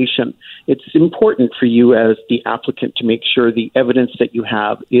application, it's important for you as the applicant to make sure the evidence that you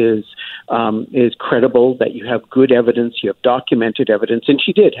have is credible, that you have good evidence, you have documented evidence, and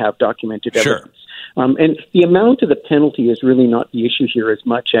she did have documented evidence. And the amount of the penalty is really not the issue here as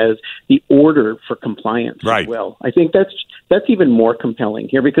much as the order for compliance as well. I think that's even more compelling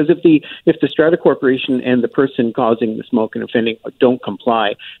here, because if the Strata Corporation and the person causing the smoke and offending don't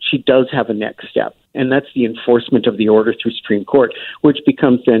comply, she does have a next step. And that's the enforcement of the order through Supreme Court, which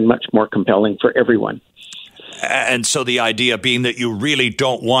becomes then much more compelling for everyone. And so the idea being that you really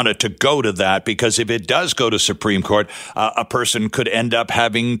don't want it to go to that, because if it does go to Supreme Court, a person could end up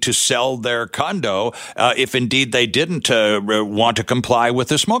having to sell their condo if indeed they didn't want to comply with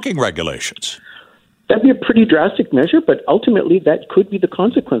the smoking regulations. that'd be a pretty drastic measure, but ultimately that could be the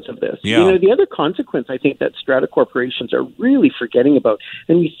consequence of this. Yeah. The other consequence I think that strata corporations are really forgetting about,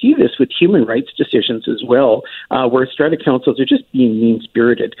 and we see this with human rights decisions as well, where strata councils are just being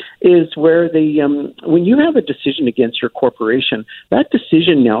mean-spirited, is where when you have a decision against your corporation, that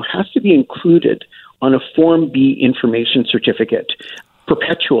decision now has to be included on a Form B information certificate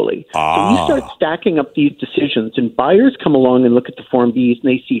perpetually. So you start stacking up these decisions, and buyers come along and look at the Form Bs,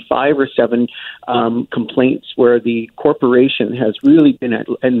 and they see 5 or 7 complaints where the corporation has really been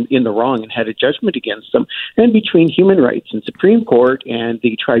in the wrong and had a judgment against them. And between human rights and Supreme Court and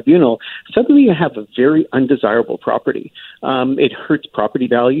the tribunal, suddenly you have a very undesirable property. It hurts property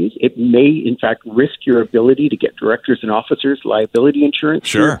values. It may, in fact, risk your ability to get directors and officers liability insurance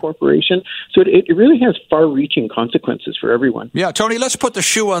for your corporation. So it really has far-reaching consequences for everyone. Yeah, Tony, let's put the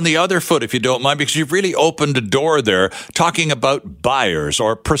shoe on the other foot, if you don't mind, because you've really opened a door there talking about buyers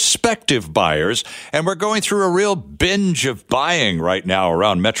or prospective buyers. And we're going through a real binge of buying right now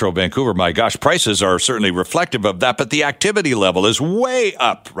around Metro Vancouver. My gosh, prices are certainly reflective of that, but the activity level is way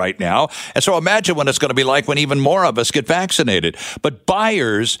up right now. And so imagine what it's going to be like when even more of us get vaccinated. But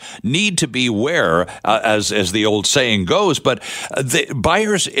buyers need to beware, as the old saying goes, but the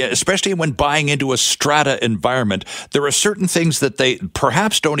buyers, especially when buying into a strata environment, there are certain things that they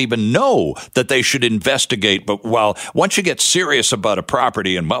perhaps don't even know that they should investigate. But once you get serious about a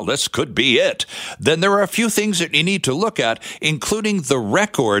property and, this could be it, then there are a few things that you need to look at, including the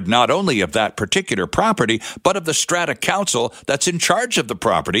record not only of that particular property, but of the strata council that's in charge of the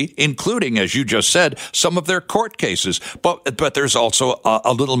property, including, as you just said, some of their court cases. But there's also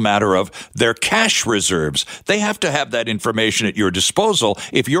a little matter of their cash reserves. They have to have that information at your disposal.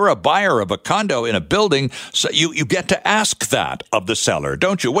 If you're a buyer of a condo in a building, so you get to ask that of the seller,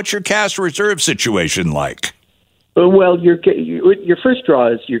 don't you? What's your cash reserve situation like? Well, your first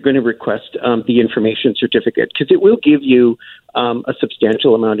draw is you're going to request the information certificate, because it will give you a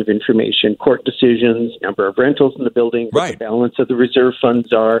substantial amount of information: court decisions, number of rentals in the building, what the balance of the reserve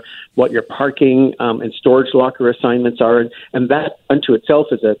funds are, what your parking and storage locker assignments are. And that unto itself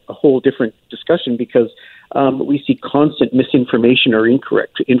is a whole different discussion, because we see constant misinformation or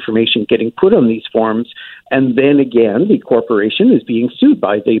incorrect information getting put on these forms. And then again, the corporation is being sued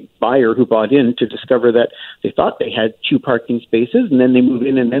by the buyer who bought in to discover that they thought they had 2 parking spaces, and then they move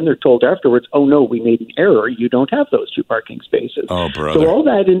in and then they're told afterwards, oh no, we made an error. You don't have those 2 parking spaces. Oh, brother. So all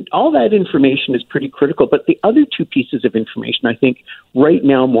that information is pretty critical. But the other 2 pieces of information, I think, right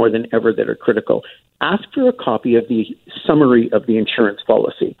now more than ever, that are critical: ask for a copy of the summary of the insurance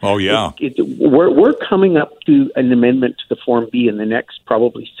policy. Oh, yeah. We're coming up to an amendment to the Form B in the next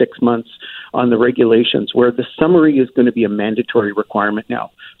probably 6 months on the regulations, where the summary is going to be a mandatory requirement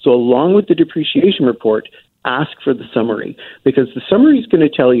now. So along with the depreciation report, ask for the summary, because the summary is going to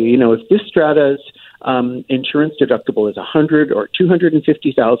tell you, if this strata's insurance deductible is $100,000 or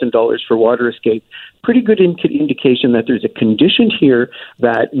 $250,000 for water escape, pretty good indication that there's a condition here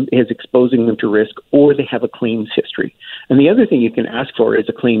that is exposing them to risk, or they have a claims history. And the other thing you can ask for is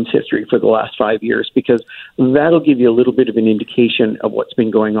a claims history for the last 5 years, because that'll give you a little bit of an indication of what's been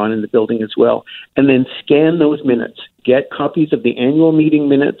going on in the building as well. And then scan those minutes. Get copies of the annual meeting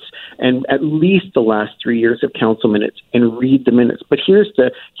minutes and at least the last 3 years of council minutes, and read the minutes. But here's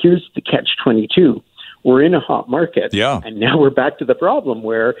the catch-22. We're in a hot market, and now we're back to the problem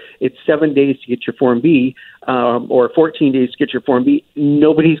where it's 7 days to get your Form B, or 14 days to get your Form B.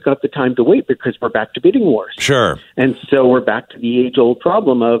 Nobody's got the time to wait, because we're back to bidding wars. Sure. And so we're back to the age-old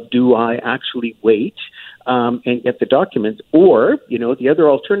problem of, do I actually wait and get the documents? Or, the other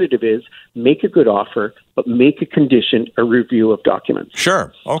alternative is make a good offer, but make a condition a review of documents.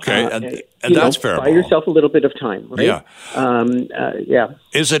 Sure. Okay. And that's fair. Buy yourself a little bit of time, right? Yeah.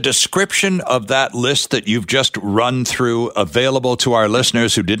 Is a description of that list that you've just run through available to our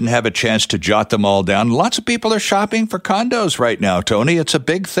listeners who didn't have a chance to jot them all down? Lots of people are shopping for condos right now, Tony. It's a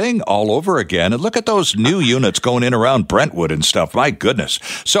big thing all over again. And look at those new units going in around Brentwood and stuff. My goodness.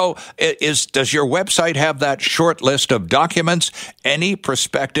 So does your website have that short list of documents any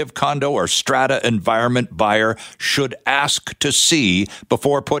prospective condo or strata environment buyer should ask to see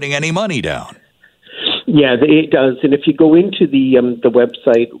before putting any money down? Yeah, it does. And if you go into the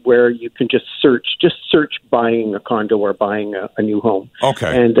website where you can just search buying a condo or buying a new home.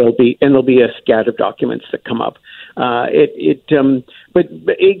 Okay. And there'll be a scat of documents that come up. But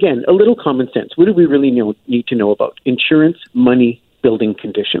again, a little common sense. What do we really need to know about? Insurance, money, building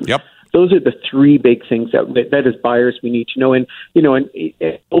conditions. Yep. Those are the 3 big things that as buyers we need to know. And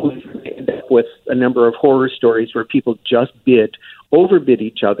always end up with a number of horror stories where people just overbid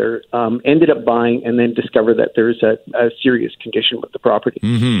each other, ended up buying, and then discover that there's a serious condition with the property.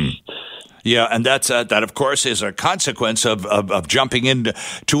 Mm-hmm. Yeah, and that of course is a consequence of jumping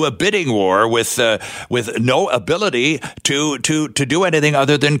into a bidding war with no ability to do anything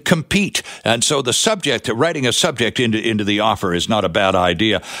other than compete. And so writing a subject into the offer is not a bad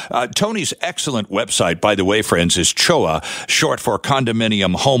idea. Tony's excellent website, by the way, friends, is CHOA, short for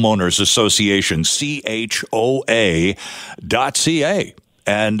Condominium Homeowners Association, CHOA.ca.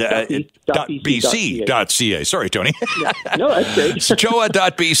 And .bc.ca. Sorry, Tony. No, that's great.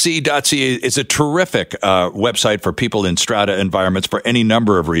 CHOA.bc.ca is a terrific website for people in strata environments for any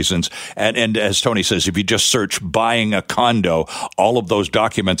number of reasons. And as Tony says, if you just search buying a condo, all of those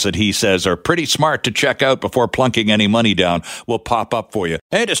documents that he says are pretty smart to check out before plunking any money down will pop up for you.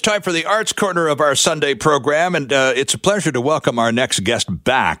 And it's time for the Arts Corner of our Sunday program. And it's a pleasure to welcome our next guest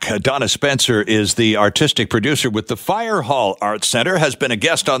back. Donna Spencer is the artistic producer with the Fire Hall Arts Center, has been a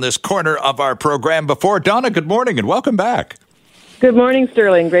guest on this corner of our program before. Donna, good morning and welcome back. Good morning,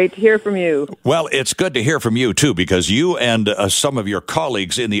 Sterling. Great to hear from you. Well, it's good to hear from you, too, because you and some of your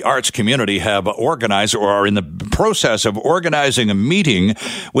colleagues in the arts community have organized or are in the process of organizing a meeting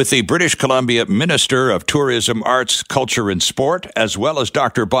with the British Columbia Minister of Tourism, Arts, Culture and Sport, as well as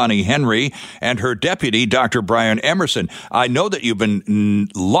Dr. Bonnie Henry and her deputy, Dr. Brian Emerson. I know that you've been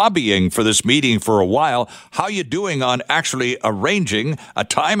lobbying for this meeting for a while. How are you doing on actually arranging a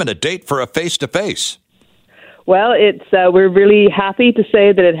time and a date for a face-to-face? Well, we're really happy to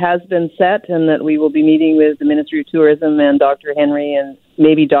say that it has been set and that we will be meeting with the Ministry of Tourism and Dr. Henry and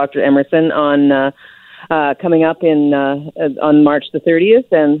maybe Dr. Emerson on coming up on March the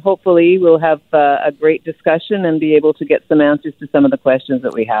 30th, and hopefully we'll have a great discussion and be able to get some answers to some of the questions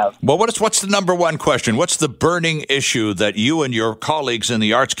that we have. Well, what's the number one question? What's the burning issue that you and your colleagues in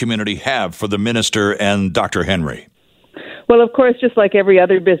the arts community have for the Minister and Dr. Henry? Well, of course, just like every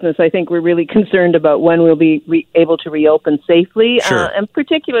other business, I think we're really concerned about when we'll be able to reopen safely. Sure. And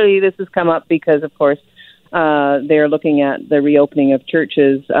particularly this has come up because, of course, they're looking at the reopening of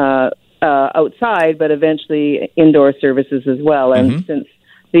churches outside, but eventually indoor services as well. And since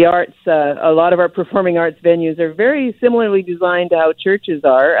the arts, a lot of our performing arts venues are very similarly designed to how churches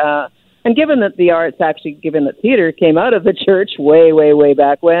are, and given that theater came out of the church way, way, way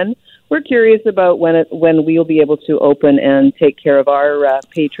back when, we're curious about when we'll be able to open and take care of our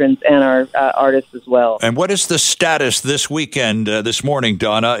patrons and our artists as well. And what is the status this weekend, this morning,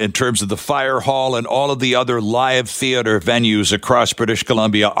 Donna, in terms of the Fire Hall and all of the other live theater venues across British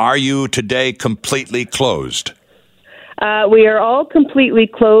Columbia? Are you today completely closed? We are all completely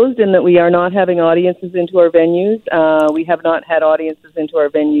closed in that we are not having audiences into our venues. We have not had audiences into our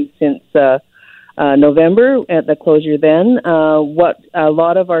venues since November at the closure then. What a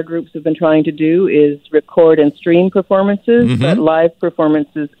lot of our groups have been trying to do is record and stream performances, but live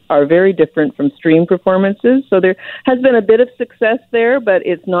performances are very different from stream performances. So there has been a bit of success there, but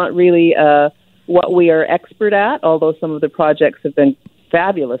it's not really what we are expert at, although some of the projects have been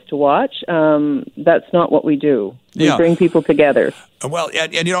fabulous to watch. That's not what we do. We bring people together. Well,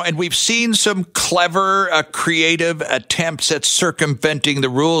 and we've seen some clever, creative attempts at circumventing the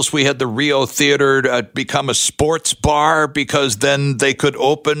rules. We had the Rio Theater become a sports bar because then they could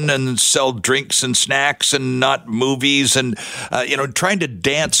open and sell drinks and snacks and not movies, and trying to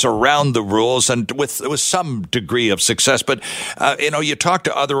dance around the rules and with some degree of success. But you talk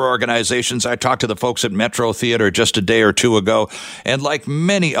to other organizations. I talked to the folks at Metro Theater just a day or two ago, and like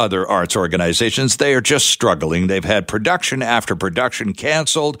many other arts organizations, they are just struggling. They've had production after production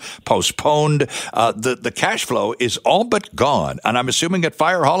canceled, postponed. The cash flow is all but gone. And I'm assuming at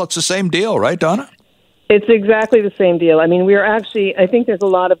Fire Hall it's the same deal, right, Donna? It's exactly the same deal. I mean, I think there's a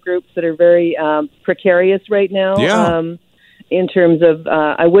lot of groups that are very precarious right now. Yeah. In terms of,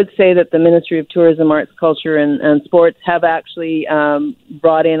 I would say that the Ministry of Tourism, Arts, Culture and Sports have actually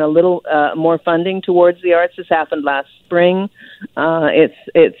brought in a little more funding towards the arts. This happened last spring.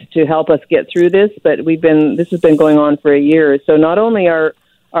 It's to help us get through this, but this has been going on for a year. So not only are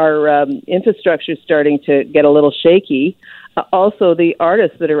our infrastructure starting to get a little shaky, also the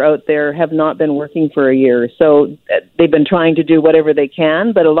artists that are out there have not been working for a year. So they've been trying to do whatever they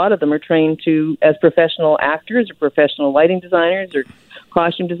can, but a lot of them are trained as professional actors or professional lighting designers or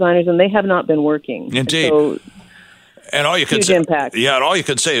costume designers, and they have not been working. Indeed. And all you can say, impact. Yeah, and all you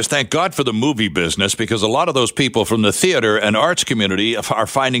can say is thank God for the movie business, because a lot of those people from the theater and arts community are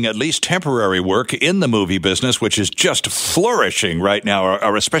finding at least temporary work in the movie business, which is just flourishing right now,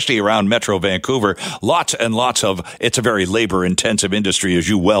 or especially around Metro Vancouver. Lots and lots of, it's a very labor-intensive industry, as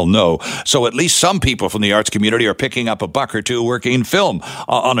you well know. So at least some people from the arts community are picking up a buck or two working in film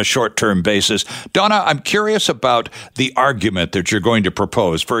on a short-term basis. Donna, I'm curious about the argument that you're going to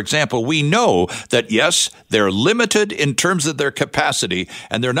propose. For example, we know that, yes, they're limited in terms of their capacity,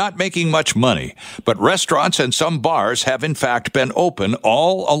 and they're not making much money. But restaurants and some bars have, in fact, been open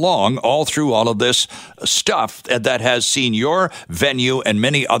all along, all through all of this stuff that has seen your venue and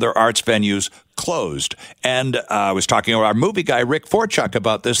many other arts venues closed. And I was talking to our movie guy, Rick Forchuk,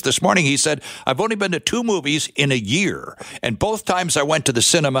 about this morning. He said, I've only been to 2 movies in a year. And both times I went to the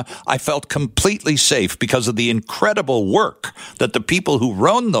cinema, I felt completely safe because of the incredible work that the people who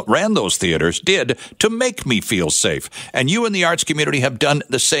ran those theaters did to make me feel safe. And you in the arts community have done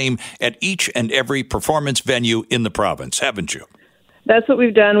the same at each and every performance venue in the province, haven't you? That's what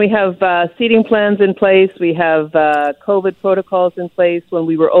we've done. We have seating plans in place. We have COVID protocols in place. When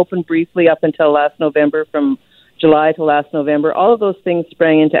we were open briefly up until last November, from July to last November, all of those things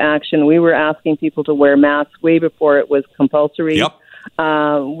sprang into action. We were asking people to wear masks way before it was compulsory. Yep.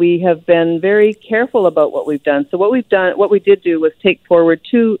 We have been very careful about what we've done. So what we did do was take forward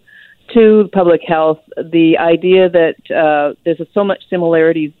to public health the idea that there's so much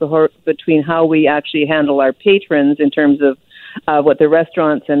similarities between how we actually handle our patrons in terms of what the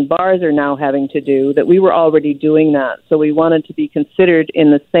restaurants and bars are now having to do, that we were already doing that. So we wanted to be considered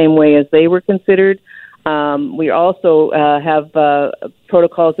in the same way as they were considered. We also have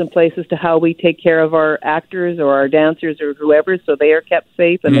protocols in place as to how we take care of our actors or our dancers or whoever, so they are kept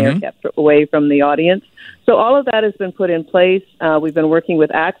safe and they are kept away from the audience. So all of that has been put in place. We've been working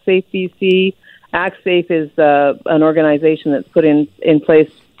with ActSafe BC. ActSafe is an organization that's put in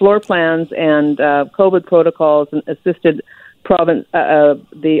place floor plans and COVID protocols and assisted province,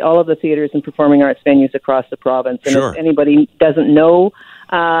 all of the theaters and performing arts venues across the province. And if anybody doesn't know,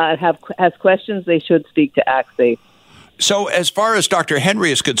 has questions, they should speak to ActSafe. So as far as Dr.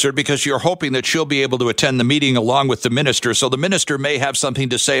 Henry is concerned, because you're hoping that she'll be able to attend the meeting along with the minister, so the minister may have something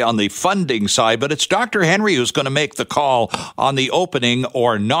to say on the funding side, but it's Dr. Henry who's going to make the call on the opening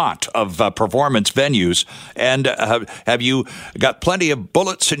or not of performance venues. And have you got plenty of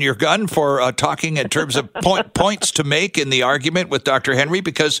bullets in your gun for talking in terms of points to make in the argument with Dr. Henry?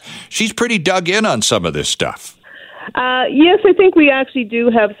 Because she's pretty dug in on some of this stuff. Yes, I think we actually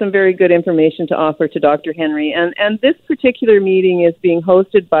do have some very good information to offer to Dr. Henry. And this particular meeting is being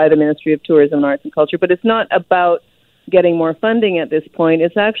hosted by the Ministry of Tourism, Arts and Culture, but it's not about getting more funding at this point.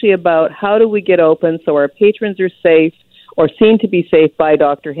 It's actually about how do we get open so our patrons are safe or seen to be safe by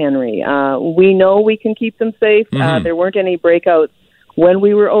Dr. Henry. We know we can keep them safe. There weren't any breakouts when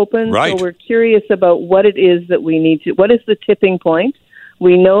we were open. Right. So we're curious about what it is that we need to, what is the tipping point?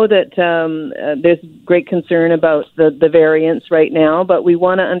 We know that there's great concern about the variants right now, but we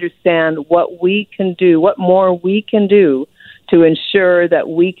want to understand what we can do, what more we can do to ensure that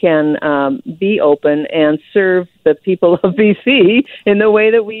we can be open and serve the people of BC in the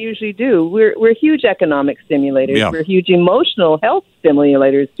way that we usually do. We're huge economic stimulators. Yeah. We're huge emotional health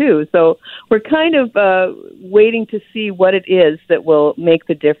stimulators, too. So we're kind of waiting to see what it is that will make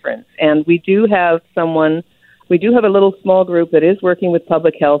the difference. And we do have a little small group that is working with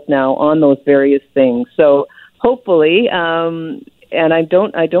public health now on those various things. So hopefully, and I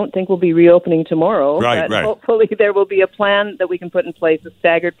don't think we'll be reopening tomorrow. Right. Hopefully there will be a plan that we can put in place, a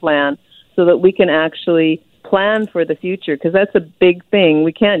staggered plan, so that we can actually plan for the future, because that's a big thing.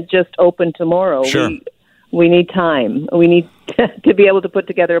 We can't just open tomorrow. Sure. We need time. We need to be able to put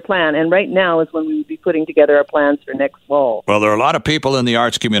together a plan. And right now is when we would be putting together our plans for next fall. Well, there are a lot of people in the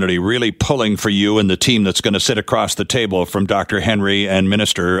arts community really pulling for you and the team that's going to sit across the table from Dr. Henry and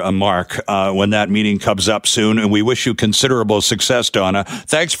Minister Mark when that meeting comes up soon. And we wish you considerable success, Donna.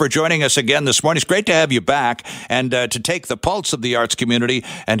 Thanks for joining us again this morning. It's great to have you back and to take the pulse of the arts community.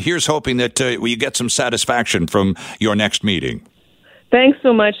 And here's hoping that you get some satisfaction from your next meeting. Thanks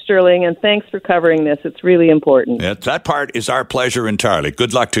so much, Sterling, and thanks for covering this. It's really important. Yeah, that part is our pleasure entirely.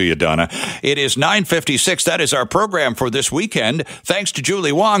 Good luck to you, Donna. It is 9:56. That is our program for this weekend. Thanks to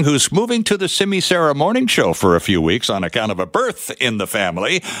Julie Wong, who's moving to the Simi Sarah Morning Show for a few weeks on account of a birth in the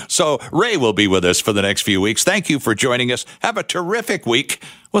family. So Ray will be with us for the next few weeks. Thank you for joining us. Have a terrific week.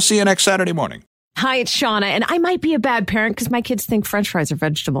 We'll see you next Saturday morning. Hi, it's Shauna, and I might be a bad parent because my kids think French fries are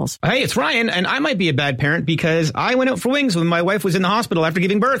vegetables. Hey, it's Ryan, and I might be a bad parent because I went out for wings when my wife was in the hospital after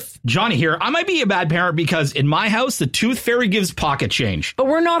giving birth. Johnny here. I might be a bad parent because in my house, the tooth fairy gives pocket change. But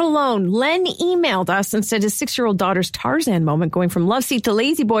we're not alone. Len emailed us and said his 6-year-old daughter's Tarzan moment going from love seat to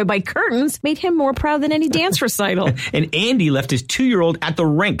lazy boy by curtains made him more proud than any dance recital. And Andy left his 2-year-old at the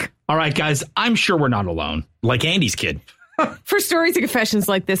rink. All right, guys, I'm sure we're not alone. Like Andy's kid. For stories and confessions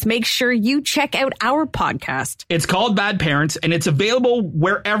like this, make sure you check out our podcast. It's called Bad Parents, and it's available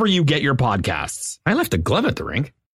wherever you get your podcasts. I left a glove at the rink.